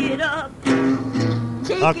pick it up.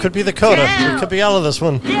 It could be the coda. It could be all of this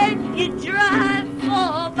one. Then you drive 4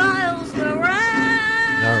 miles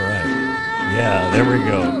around. All right. Yeah, there we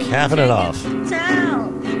go. Capping it off.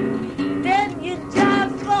 Town. Then you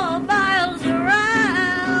drive 4 miles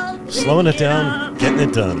around. Slowing it down, getting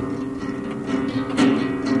it done.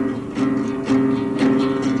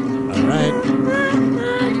 All right.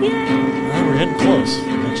 We're getting close.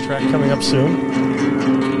 Next track coming up soon.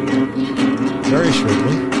 Very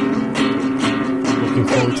shortly. Looking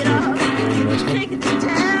forward to the next one. Take it to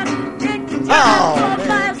town. Then you drive 4 man,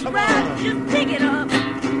 miles come around. on. Just pick it up.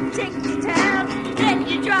 Take it to town. Then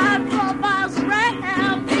you drive 4 miles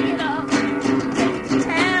around. Pick it up. Take it to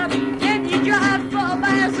town. Then you drive 4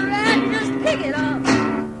 miles around. Just pick it up.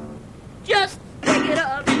 Just pick it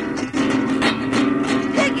up.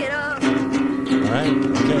 Pick it up. All right.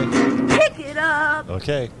 Okay. Pick it up.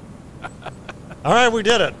 Okay. All right, we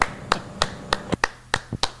did it.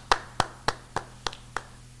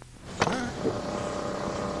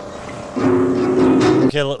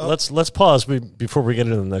 Okay, let's pause before we get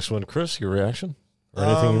into the next one. Chris, your reaction or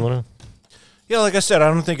anything you want to? Yeah, like I said, I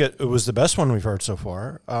don't think it was the best one we've heard so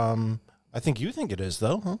far. I think you think it is,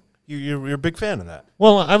 though, huh? You're a big fan of that.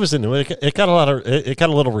 Well, I was into it. It got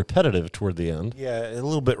a little repetitive toward the end. Yeah, a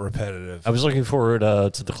little bit repetitive. I was looking forward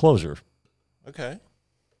to the closer. Okay.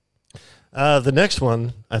 The next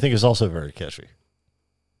one I think is also very catchy.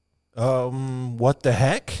 What the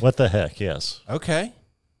heck? What the heck? Yes. Okay.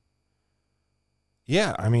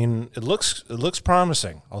 Yeah, I mean, it looks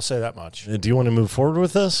promising. I'll say that much. Do you want to move forward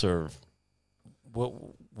with this, or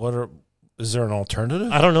is there an alternative?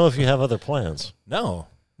 I don't know if you have other plans. No.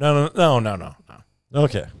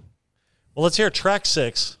 Okay. Well, let's hear track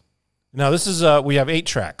 6. Now this is we have 8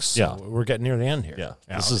 tracks. So Yeah. we're getting near the end here. Yeah.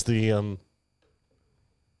 This is the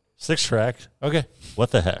 6th track. Okay. What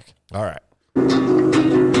the heck? All right.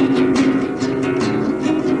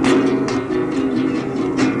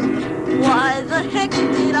 Why the heck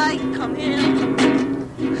did I come in?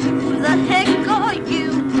 Who the heck are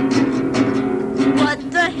you? What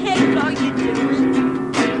the heck are you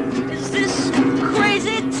doing? Is this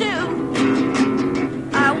crazy too?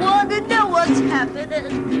 I want to know what's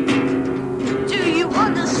happening. Do you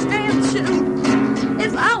understand too?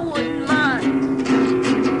 If I wouldn't mind,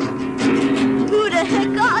 who the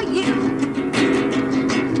heck are you?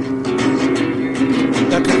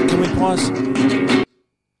 Can we pause?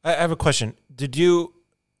 I have a question. Do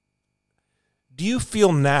you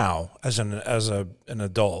feel now as an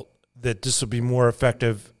adult that this would be more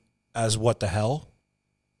effective as What the Hell?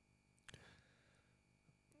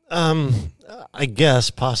 I guess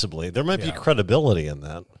possibly. There might be credibility in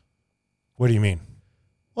that. What do you mean?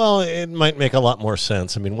 Well, it might make a lot more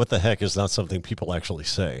sense. I mean, what the heck is not something people actually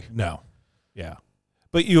say. No. Yeah.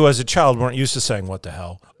 But you as a child weren't used to saying what the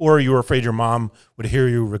hell, or you were afraid your mom would hear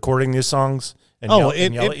you recording these songs and yell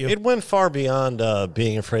at you? It went far beyond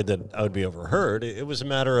being afraid that I would be overheard. It was a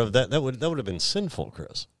matter of that would have been sinful,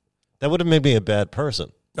 Chris. That would have made me a bad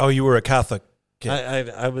person. Oh, you were a Catholic kid.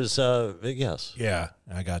 I was, yes. Yeah,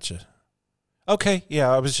 I got you. Okay, yeah,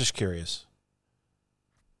 I was just curious.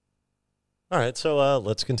 All right, so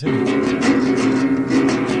let's continue.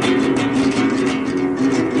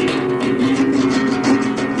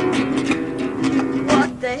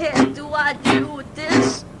 What the heck do I do with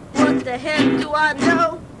this? What the heck do I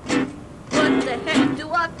know? What the heck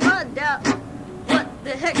do I find out? What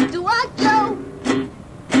the heck do I go?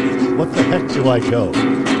 What the heck do I go?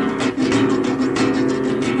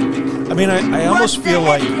 I mean, I almost feel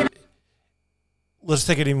like, let's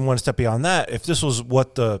take it even one step beyond that. If this was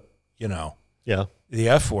what the the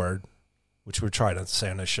F word, which we're trying to say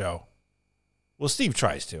on this show. Well, Steve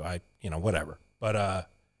tries to. Whatever. But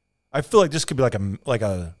I feel like this could be like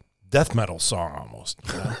a death metal song almost.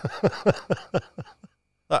 You know?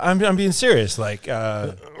 I'm being serious. Like,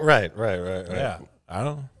 right. Yeah, I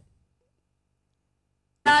don't know.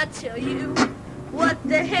 I tell you, what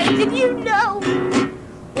the heck did you know?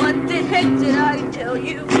 What the heck did I tell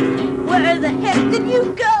you? Where the heck did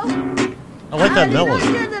you go? I like that melody.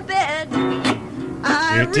 Under the bed.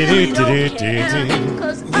 I really don't care,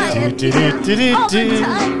 'cause I am here all the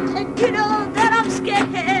time, and you know that I'm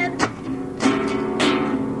scared.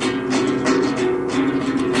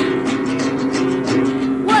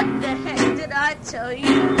 What the heck did I tell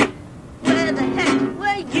you? Where the heck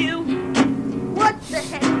were you? What the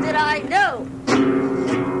heck did I know?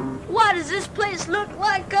 Why does this place look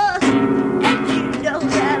like us? And you know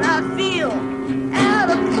that I feel out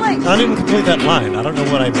of place. I didn't complete that line. I don't know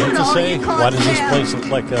what I meant to say. Why does this place look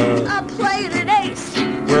like a... I played an ace.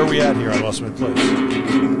 Where are we at here? I lost my place.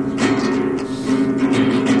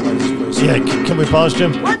 Yeah, can we pause,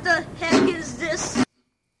 Jim? What the heck is this?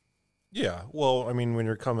 Yeah, well, I mean, when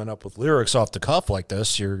you're coming up with lyrics off the cuff like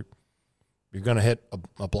this, you're going to hit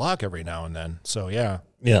a block every now and then. So, yeah.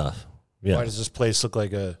 Yeah. Why does this place look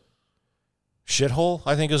like a shithole?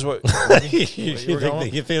 I think is what you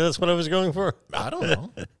think that's what I was going for? I don't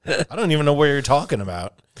know. I don't even know what you're talking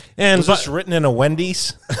about. And was this written in a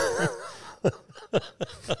Wendy's?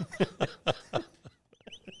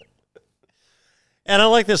 And I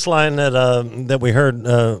like this line that we heard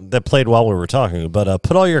that played while we were talking. But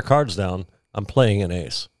put all your cards down. I'm playing an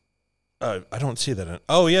ace. I don't see that.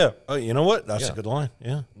 Oh yeah. Oh, you know what? That's a good line.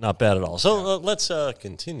 Yeah, not bad at all. So let's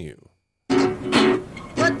continue.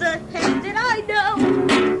 What the heck did I know?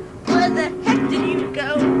 Where the heck did you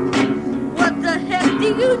go? What the heck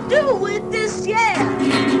do you do with this? Yeah.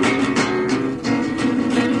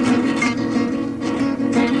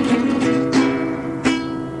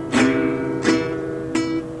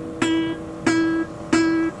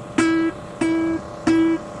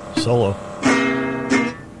 Solo.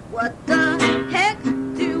 What the heck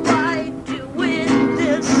do I do with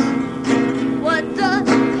this? What the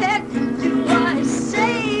heck do I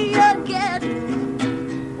say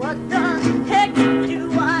again? What the heck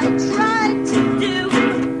do I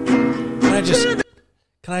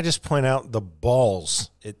can I just point out the balls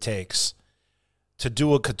it takes to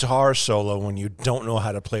do a guitar solo when you don't know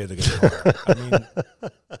how to play the guitar? I mean,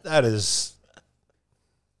 that is...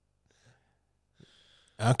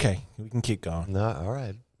 Okay, we can keep going. No, all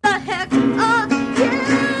right. The heck of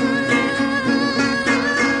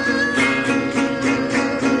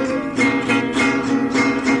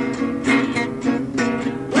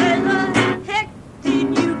Where the heck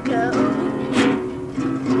did you go?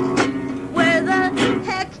 Where the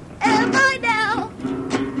heck am I now?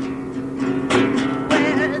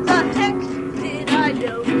 Where the heck did I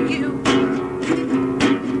know you?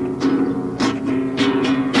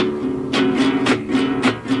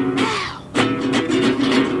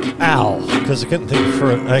 Ow, because I couldn't think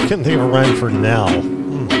of a rhyme for now.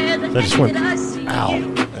 Where the So I just heck went, did I see ow.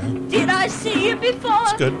 you? Did I see you before?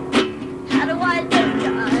 It's good. How do I know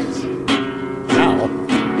your eyes? Ow.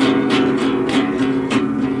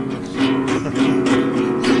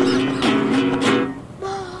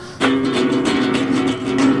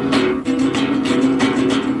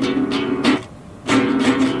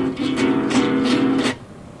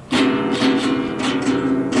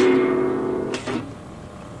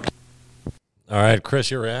 All right, Chris,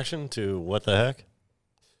 your reaction to what the heck?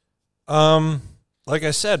 Like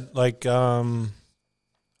I said, I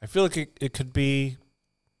feel like it could be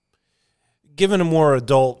given a more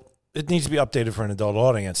adult. It needs to be updated for an adult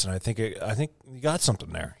audience, and I think you got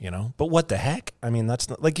something there, you know. But what the heck? I mean, that's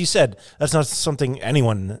not, like you said, that's not something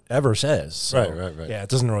anyone ever says. So, Right. Yeah, it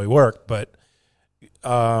doesn't really work, but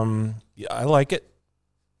yeah, I like it.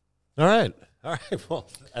 All right. Well,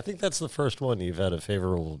 I think that's the first one you've had a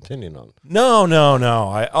favorable opinion on. No.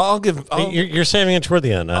 I'll give. You're saving it toward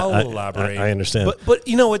the end. I'll elaborate. I understand. But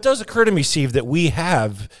you know, it does occur to me, Steve, that we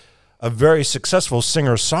have a very successful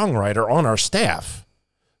singer-songwriter on our staff.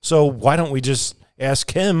 So why don't we just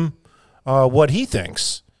ask him what he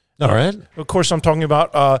thinks? All right. Of course, I'm talking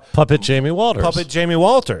about Puppet Jamie Walters. Puppet Jamie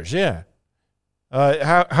Walters, yeah.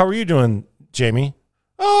 How are you doing, Jamie?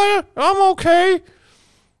 Oh, I'm okay.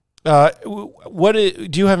 Do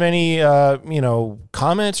you have any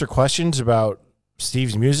comments or questions about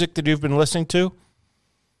Steve's music that you've been listening to?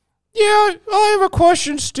 Yeah, I have a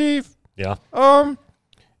question, Steve. Yeah.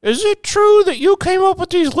 Is it true that you came up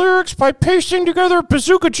with these lyrics by pasting together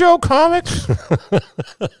Bazooka Joe comics?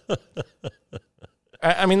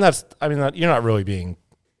 I mean, you're not really being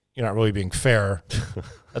fair.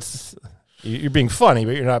 You're being funny,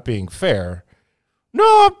 but you're not being fair.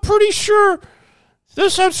 No, I'm pretty sure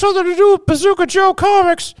this had something to do with Bazooka Joe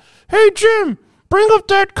comics. Hey, Jim, bring up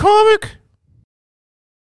that comic.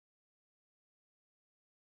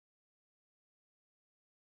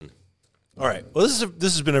 All right. Well, this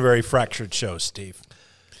has been a very fractured show, Steve.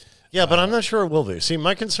 Yeah, but I'm not sure it will be. See,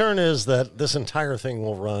 my concern is that this entire thing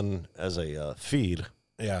will run as a feed.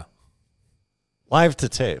 Yeah. Live to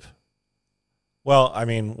tape. Well, I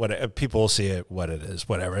mean, people will see it, what it is,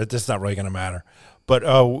 whatever. It's not really going to matter. But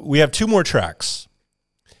we have two more tracks.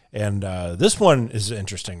 And this one is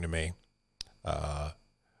interesting to me.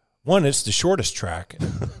 One, it's the shortest track,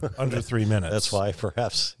 under 3 minutes. That's why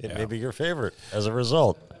perhaps it may be your favorite as a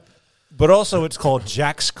result. But also, it's called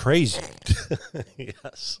Jack's Crazy.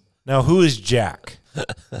 Yes. Now, who is Jack?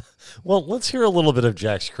 Well, let's hear a little bit of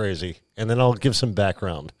Jack's Crazy, and then I'll give some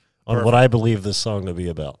background on what I believe this song to be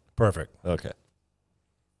about. Perfect. Okay.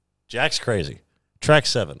 Jack's Crazy, track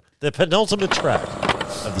 7, the penultimate track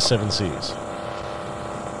of the 7 Seas.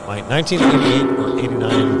 My 1988 or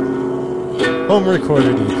 89 home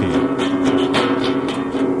recorded EP.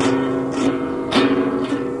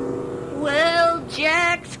 Well,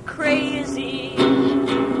 Jack's crazy,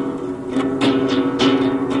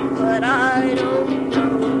 but I don't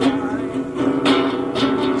know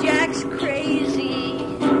why. Jack's crazy,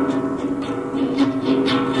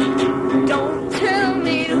 don't tell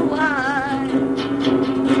me why.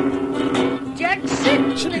 Jack's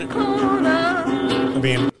sitting in the corner. I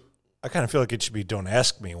mean, I kind of feel like it should be "Don't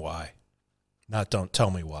ask me why," not "Don't tell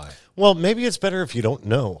me why." Well, maybe it's better if you don't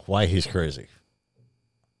know why he's crazy.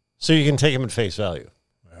 So you can take him at face value.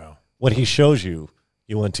 Yeah. What he shows you,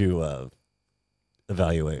 you want to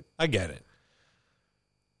evaluate. I get it.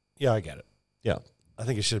 Yeah, I get it. Yeah. I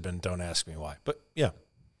think it should have been "Don't ask me why," but yeah,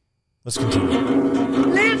 let's continue.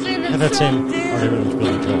 Lives in Have that same something argument with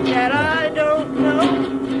Billy Joel. that I don't know,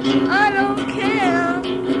 I don't care.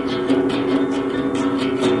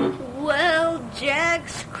 Well,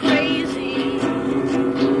 Jack's crazy,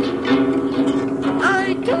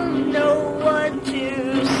 I don't know what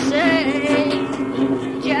to say.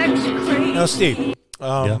 Jack's crazy. Now, Steve,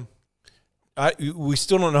 we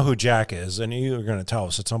still don't know who Jack is, and you're going to tell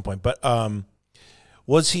us at some point. But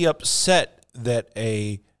was he upset that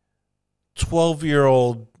a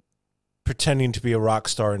 12-year-old pretending to be a rock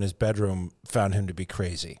star in his bedroom found him to be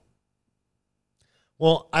crazy?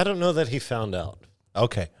 Well, I don't know that he found out.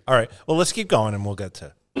 Okay. All right. Well, let's keep going and we'll get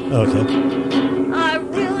to. Okay. I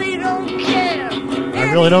really don't care.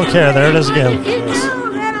 I really don't care. There it is again. You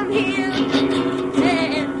know that I'm here,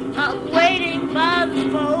 and I'm waiting by the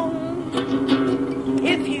phone.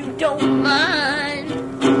 If you don't mind,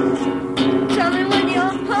 tell me when you're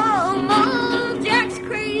home. Oh, Jack's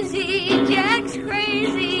crazy. Jack's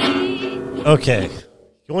crazy. Okay.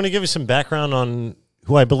 You want to give me some background on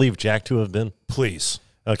who I believe Jack to have been? Please.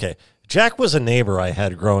 Okay. Jack was a neighbor I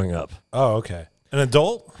had growing up. Oh, okay. An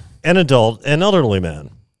adult? An adult, an elderly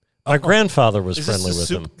man. My grandfather was Is this friendly the with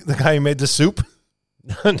soup- him. The guy who made the soup?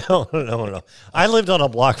 No. I lived on a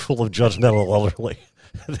block full of judgmental elderly.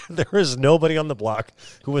 There is nobody on the block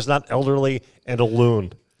who was not elderly and a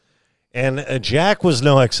loon. And Jack was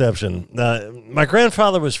no exception. My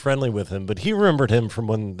grandfather was friendly with him, but he remembered him from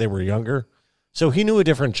when they were younger. So he knew a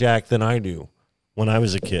different Jack than I do when I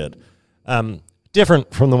was a kid.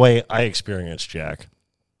 Different from the way I experienced Jack.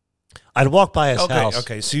 I'd walk by his house.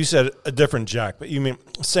 Okay, so you said a different Jack, but you mean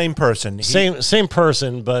same person. Same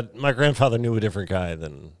person, but my grandfather knew a different guy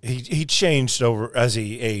than... He changed over as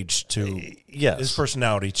he aged to... Yes. His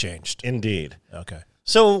personality changed. Indeed. Okay.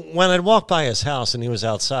 So when I'd walk by his house and he was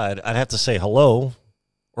outside, I'd have to say hello,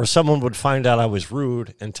 or someone would find out I was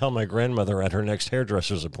rude and tell my grandmother at her next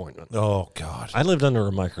hairdresser's appointment. Oh, God. I lived under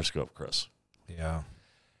a microscope, Chris. Yeah.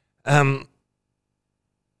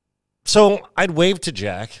 So I'd wave to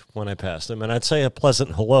Jack when I passed him, and I'd say a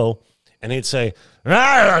pleasant hello, and he'd say,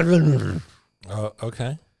 okay.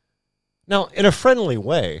 Now, in a friendly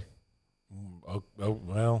way. Oh,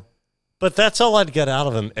 well. But that's all I'd get out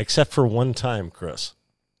of him, except for one time, Chris.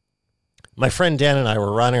 My friend Dan and I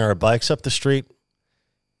were riding our bikes up the street,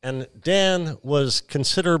 and Dan was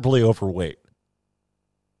considerably overweight.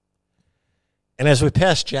 And as we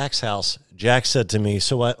passed Jack's house, Jack said to me,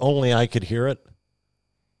 so only I could hear it,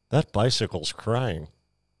 that bicycle's crying.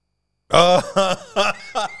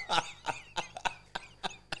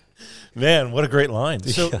 Man, what a great line.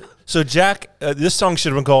 So Jack, this song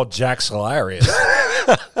should have been called Jack's Hilarious.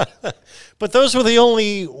 But those were the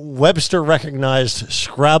only Webster-recognized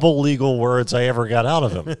Scrabble legal words I ever got out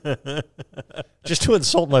of him. Just to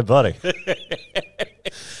insult my buddy.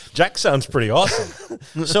 Jack sounds pretty awesome.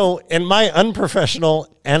 So, in my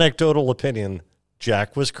unprofessional, anecdotal opinion,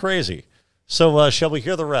 Jack was crazy. So, shall we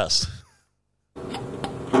hear the rest?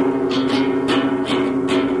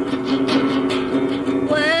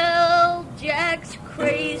 Well, Jack's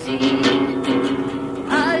crazy.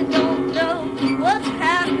 I don't know what's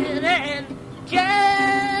happening.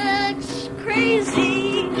 Jack's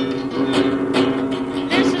crazy.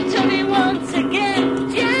 Listen to me once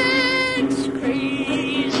again. Jack's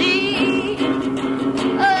crazy.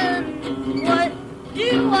 What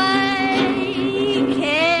do I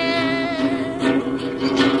care?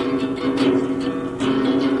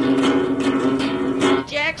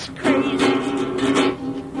 Jack's crazy.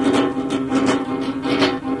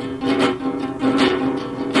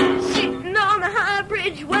 Sitting on a high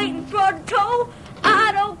bridge waiting for the toll.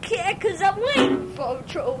 I don't care cause I'm waiting for a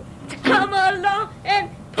troll to come along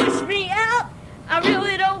and push me out. I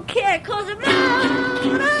really don't care cause I'm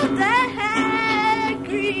out of that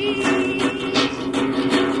grease.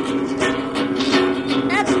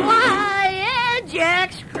 That's why, yeah,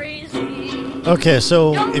 Jack's crazy. Okay,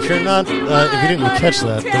 so if you're not, if you didn't catch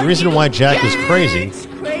that, the reason why Jack is crazy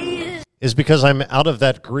is because I'm out of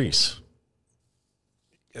that grease.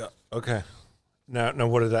 Yeah. Okay. Now,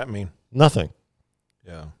 what does that mean? Nothing.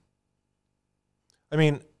 Yeah. I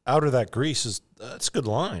mean, out of that grease that's a good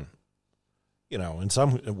line. You know, in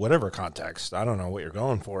whatever context. I don't know what you're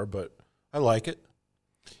going for, but I like it.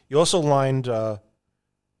 You also lined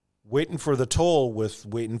waiting for the toll with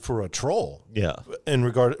waiting for a troll. Yeah. In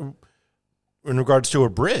regards to a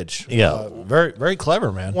bridge. Yeah. Very, very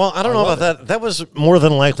clever, man. Well, I don't know about that. That was more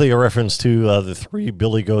than likely a reference to the Three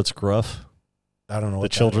Billy Goats Gruff. I don't know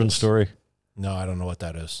what the children's story. No, I don't know what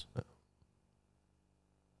that is.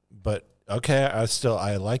 But okay, I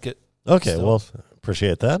like it. Okay, well,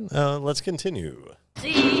 appreciate that. Let's continue.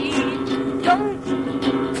 See,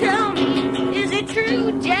 don't tell me, is it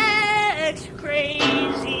true Jack's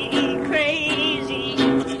crazy, crazy?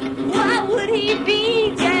 Why would he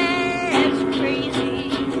be Jack's crazy?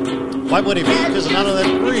 Why would he be? Because I'm out of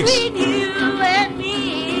that grease. Between you and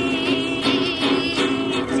me,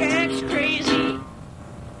 Jack's crazy.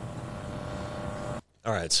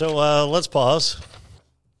 All right, so let's pause.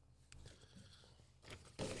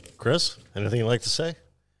 Chris, anything you'd like to say?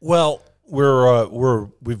 Well,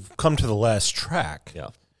 we've come to the last track. Yeah.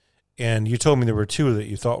 And you told me there were two that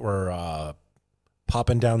you thought were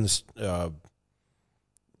popping down this.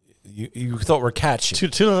 You thought were catchy.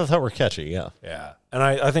 Two that I thought were catchy. Yeah. Yeah. And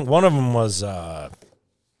I think one of them was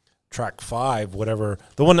track 5, whatever.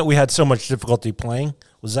 The one that we had so much difficulty playing.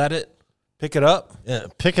 Was that it? Pick It Up? Yeah.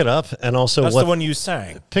 Pick It Up, and also that's the one you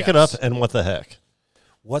sang. Pick It Up and What the Heck.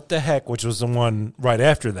 What the Heck, which was the one right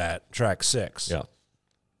after that, track 6. Yeah.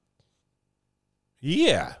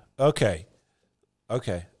 Yeah. Okay.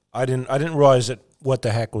 I didn't realize that What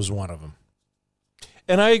the Heck was one of them.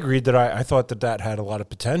 And I agreed that I thought that had a lot of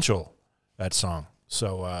potential, that song.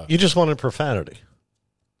 So you just wanted profanity.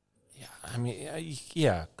 Yeah, I mean,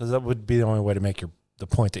 yeah, because that would be the only way to make the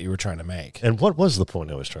point that you were trying to make. And what was the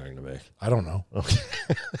point I was trying to make? I don't know. Okay.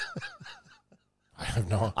 I have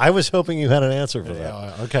no. I was hoping you had an answer for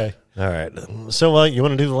that. Okay. All right. So you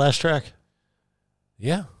want to do the last track?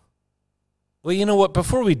 Yeah. Well, you know what?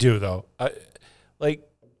 Before we do, though, are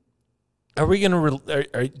we going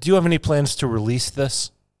to? Do you have any plans to release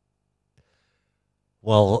this?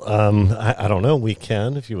 Well, I don't know. We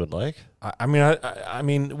can if you would like. I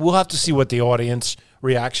mean, we'll have to see what the audience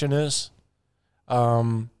reaction is.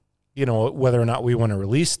 You know, whether or not we want to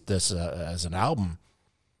release this as an album,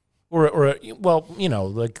 or well, you know,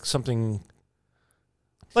 like something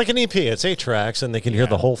like an EP. It's 8 tracks, and they can hear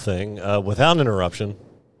the whole thing without interruption.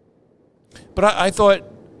 But I thought,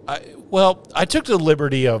 I took the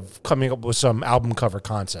liberty of coming up with some album cover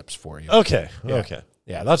concepts for you. Okay. Yeah. Okay.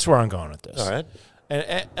 Yeah, that's where I'm going with this. All right.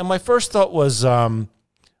 And my first thought was, I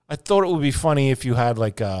thought it would be funny if you had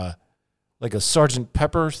like a Sgt.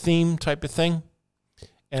 Pepper theme type of thing,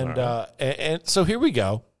 and so here we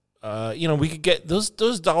go. You know, we could get those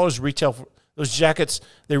dollars retail for those jackets.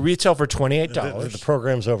 They retail for $28. The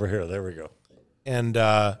program's over here. There we go. And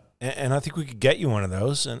I think we could get you one of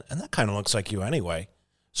those, and that kind of looks like you anyway.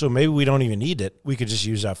 So maybe we don't even need it. We could just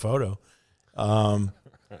use that photo. Right.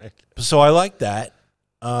 So I like that.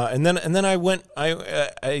 And then I went.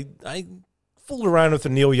 I fooled around with the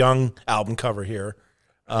Neil Young album cover here,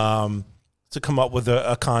 to come up with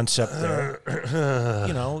a concept there.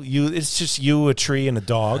 You know, it's just you, a tree, and a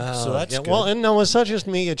dog. So that's good. Well, and no, it's not just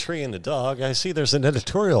me, a tree, and a dog. I see there's an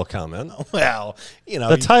editorial comment. Well, you know,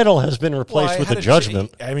 the title has been replaced with a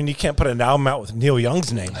judgment. I mean, you can't put an album out with Neil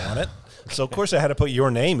Young's name on it. So of course I had to put your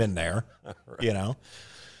name in there. Right. You know,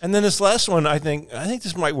 and then this last one, I think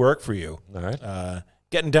this might work for you. All right.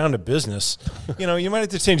 Getting down to business, you know, you might have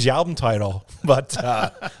to change the album title, but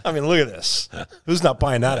I mean, look at this. Who's not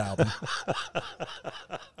buying that album?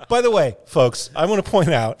 By the way, folks, I want to point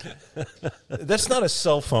out that's not a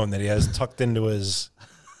cell phone that he has tucked into his.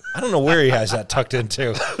 I don't know where he has that tucked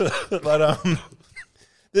into, but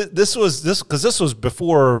this was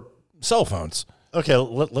before cell phones. Okay,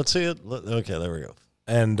 let's see it. Okay, there we go.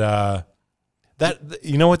 And that,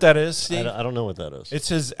 you know what that is, Steve? I don't know what that is. It's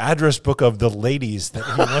his address book of the ladies that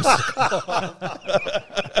he wants to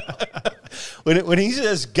call. When he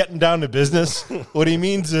says getting down to business, what he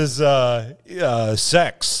means is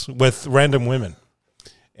sex with random women.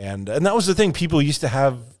 And that was the thing people used to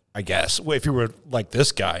have, I guess. If you were like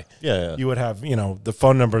this guy, yeah. You would have, you know, the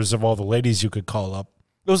phone numbers of all the ladies you could call up.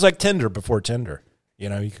 It was like Tinder before Tinder. You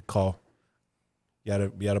know, you could call. You had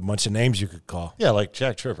a bunch of names you could call. Yeah, like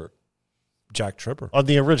Jack Tripper. Jack Tripper. On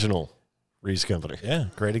the original Reese Company. Yeah,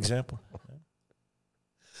 great example.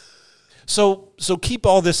 So keep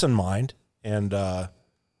all this in mind, and I'd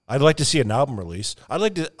like to see an album release. I'd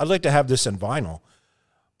like to have this in vinyl.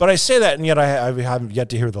 But I say that, and yet I haven't yet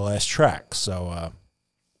to hear the last track. So,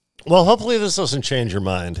 well, hopefully this doesn't change your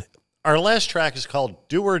mind. Our last track is called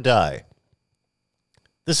Do or Die.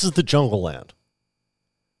 This is the Jungle Land.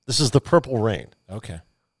 This is the Purple Rain. Okay.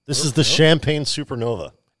 This is the Champagne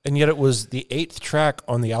Supernova. And yet it was the 8th track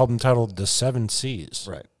on the album titled The Seven Seas.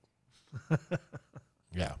 Right.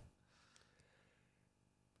 Yeah.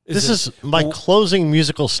 This is my closing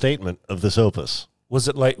musical statement of this opus. Was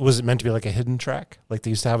it meant to be like a hidden track, like they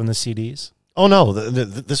used to have in the CDs? Oh no,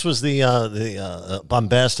 this was the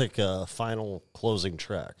bombastic final closing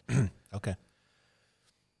track. Okay.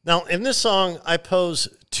 Now, in this song, I pose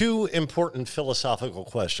 2 important philosophical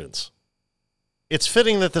questions. It's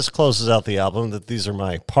fitting that this closes out the album, that these are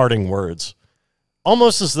my parting words,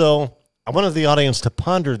 almost as though I wanted the audience to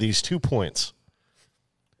ponder these 2 points,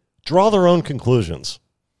 draw their own conclusions,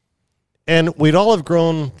 and we'd all have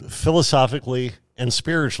grown philosophically and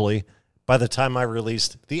spiritually by the time I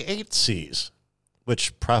released the 8 C's,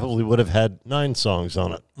 which probably would have had 9 songs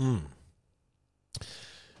on it.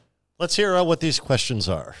 Let's hear what these questions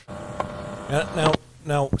are.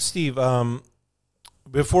 Now, Steve,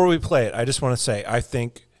 before we play it, I just want to say I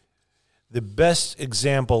think the best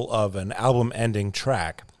example of an album-ending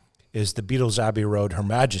track is the Beatles' Abbey Road, Her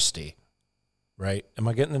Majesty, right? Am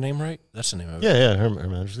I getting the name right? That's the name of it. Yeah, Her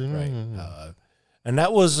Majesty. Right. And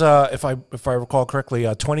that was, if I recall correctly,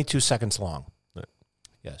 22 seconds long. Right.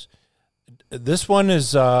 Yes. This one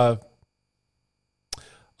is, 3.5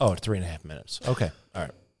 minutes. Okay. All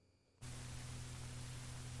right.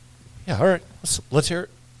 Yeah, all right. Let's hear it.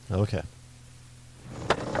 Okay.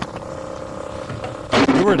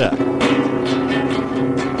 You were dead.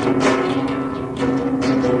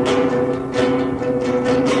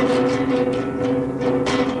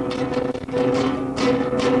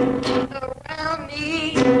 Around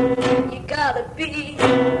me, you gotta be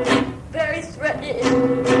very threatening.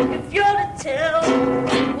 If you're to tell,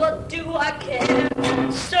 what do I care?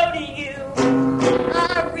 So do you.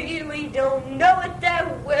 I really don't know it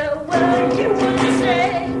that well. Well, you would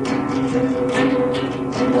say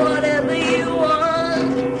whatever you want.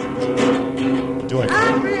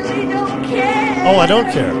 I really don't care. Oh, I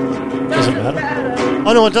don't care. Does it matter?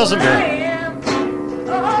 Oh, no, it doesn't matter.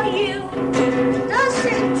 Oh, you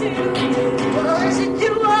doesn't do. Well, is it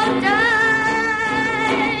do or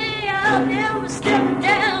die? I'll never step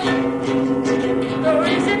down. Or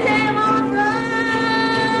is it ham on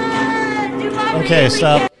run? Do I Okay, really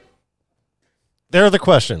stop. care? There are the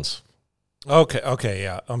questions. Okay,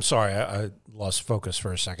 yeah. I'm sorry. I lost focus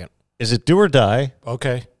for a second. Is it do or die?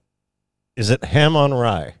 Okay. Is it ham on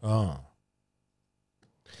rye? Oh.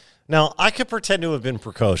 Now, I could pretend to have been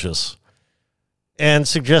precocious and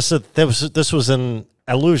suggest that this was an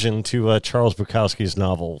allusion to Charles Bukowski's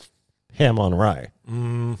novel, Ham on Rye.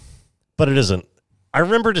 But it isn't. I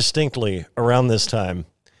remember distinctly around this time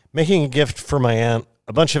making a gift for my aunt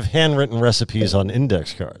a bunch of handwritten recipes on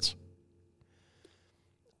index cards.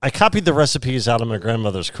 I copied the recipes out of my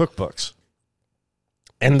grandmother's cookbooks.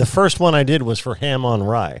 And the first one I did was for ham on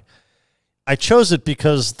rye. I chose it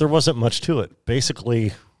because there wasn't much to it.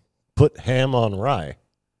 Basically, put ham on rye.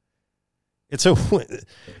 It's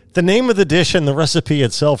the name of the dish and the recipe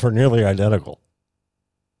itself are nearly identical.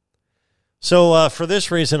 So for this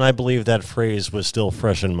reason, I believe that phrase was still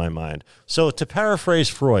fresh in my mind. So to paraphrase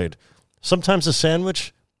Freud, sometimes a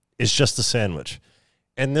sandwich is just a sandwich.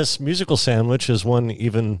 And this musical sandwich is one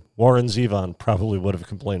even Warren Zevon probably would have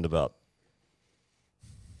complained about.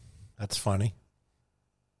 That's funny.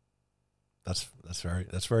 That's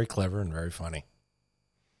very clever and very funny.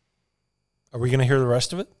 Are we going to hear the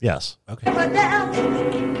rest of it? Yes. Okay. Right now, do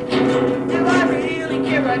I really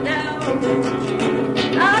care right now?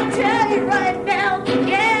 I'll tell you right now,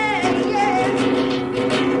 yeah.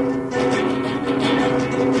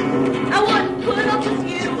 I wouldn't put up with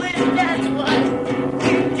you if that's what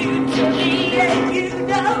you do to me, and you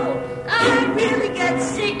know I really get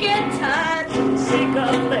sick and tired, sick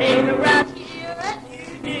of playing around here, and you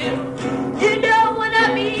do. You know what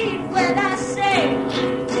I mean when I say,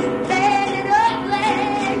 let it up,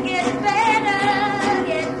 let it get better,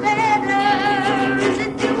 get better. Is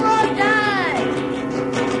it do or die?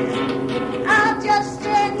 I'll just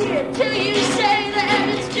stand here till you say that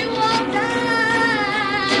it's do or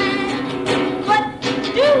die. But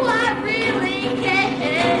do I really care?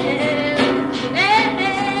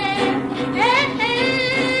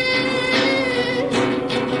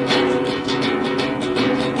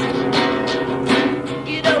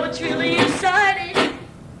 You know it's really exciting.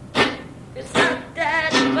 It's not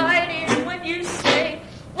that inviting when you say,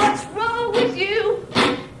 what's wrong with you?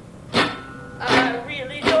 I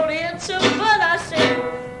really don't answer, but I say,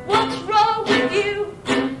 what's wrong with you?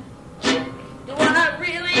 Do I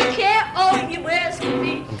really care? Oh, you ask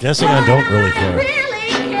me. I'm guessing I don't really care. What I really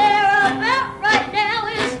care about right now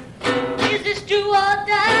is this do or die?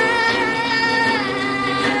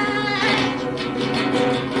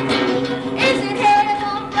 Is it head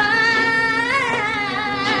or ride?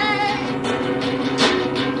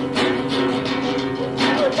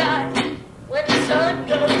 When the sun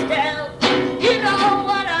goes down, you know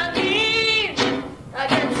what I mean. I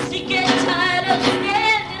get sick and tired of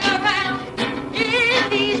standing around in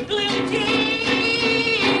these blue jeans.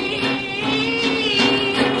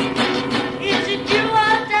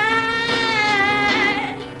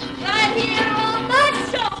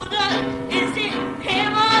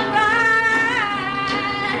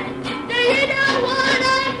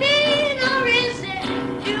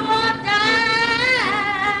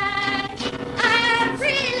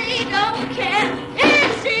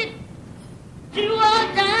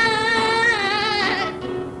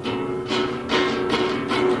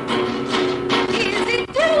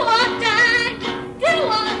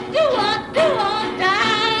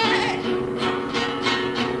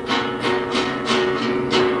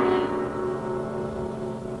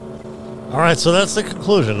 right, so that's the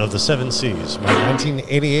conclusion of the Seven Seas, my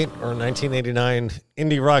 1988 or 1989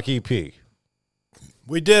 indie rock EP.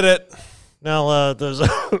 We did it. Now, there's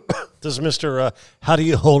Mr. How do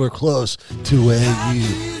you hold her close to where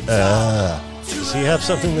you does he have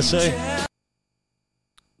something to say?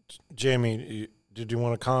 Jamie, did you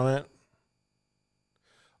want to comment?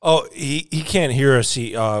 Oh, he can't hear us.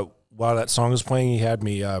 While that song is playing, he had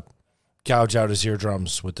me gouge out his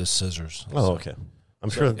eardrums with his scissors. Oh, okay. I'm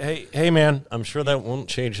sure. Hey, man. I'm sure that won't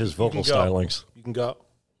change his vocal go. stylings. You can go.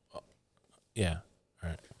 Yeah. All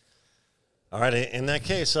right. All right. In that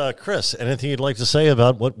case, Chris, anything you'd like to say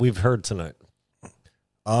about what we've heard tonight?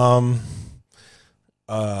 You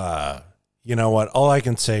know what? All I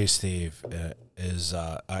can say, Steve, is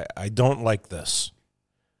I don't like this.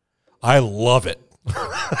 I love it.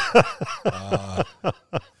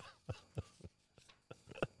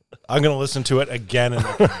 I'm going to listen to it again and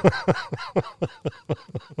again.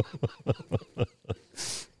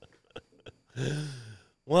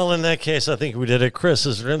 Well, in that case, I think we did it. Chris,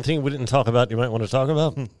 is there anything we didn't talk about you might want to talk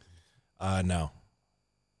about? No.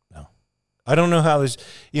 I don't know how this,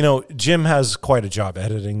 Jim has quite a job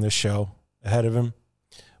editing this show ahead of him,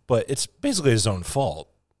 but it's basically his own fault,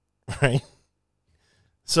 right?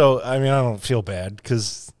 So, I don't feel bad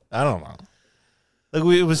because I don't know. Like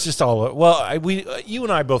it was just all you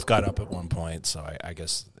and I both got up at one point, so I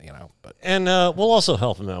guess But and we'll also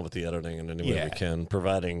help him out with the editing in any way we can,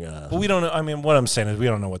 providing. But we don't know. What I'm saying is we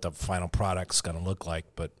don't know what the final product's going to look like.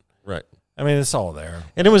 But right, it's all there.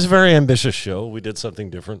 And it was a very ambitious show. We did something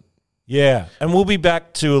different. Yeah, and we'll be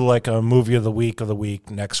back to like a movie of the week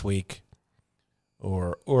next week,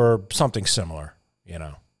 or something similar.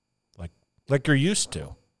 Like you're used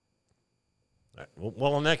to.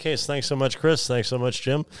 Well, in that case, thanks so much, Chris. Thanks so much,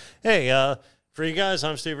 Jim. Hey, for you guys,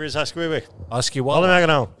 I'm Steve Rees. Husky Walla.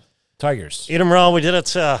 Magano. Tigers. Eat 'em raw. We did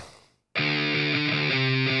it.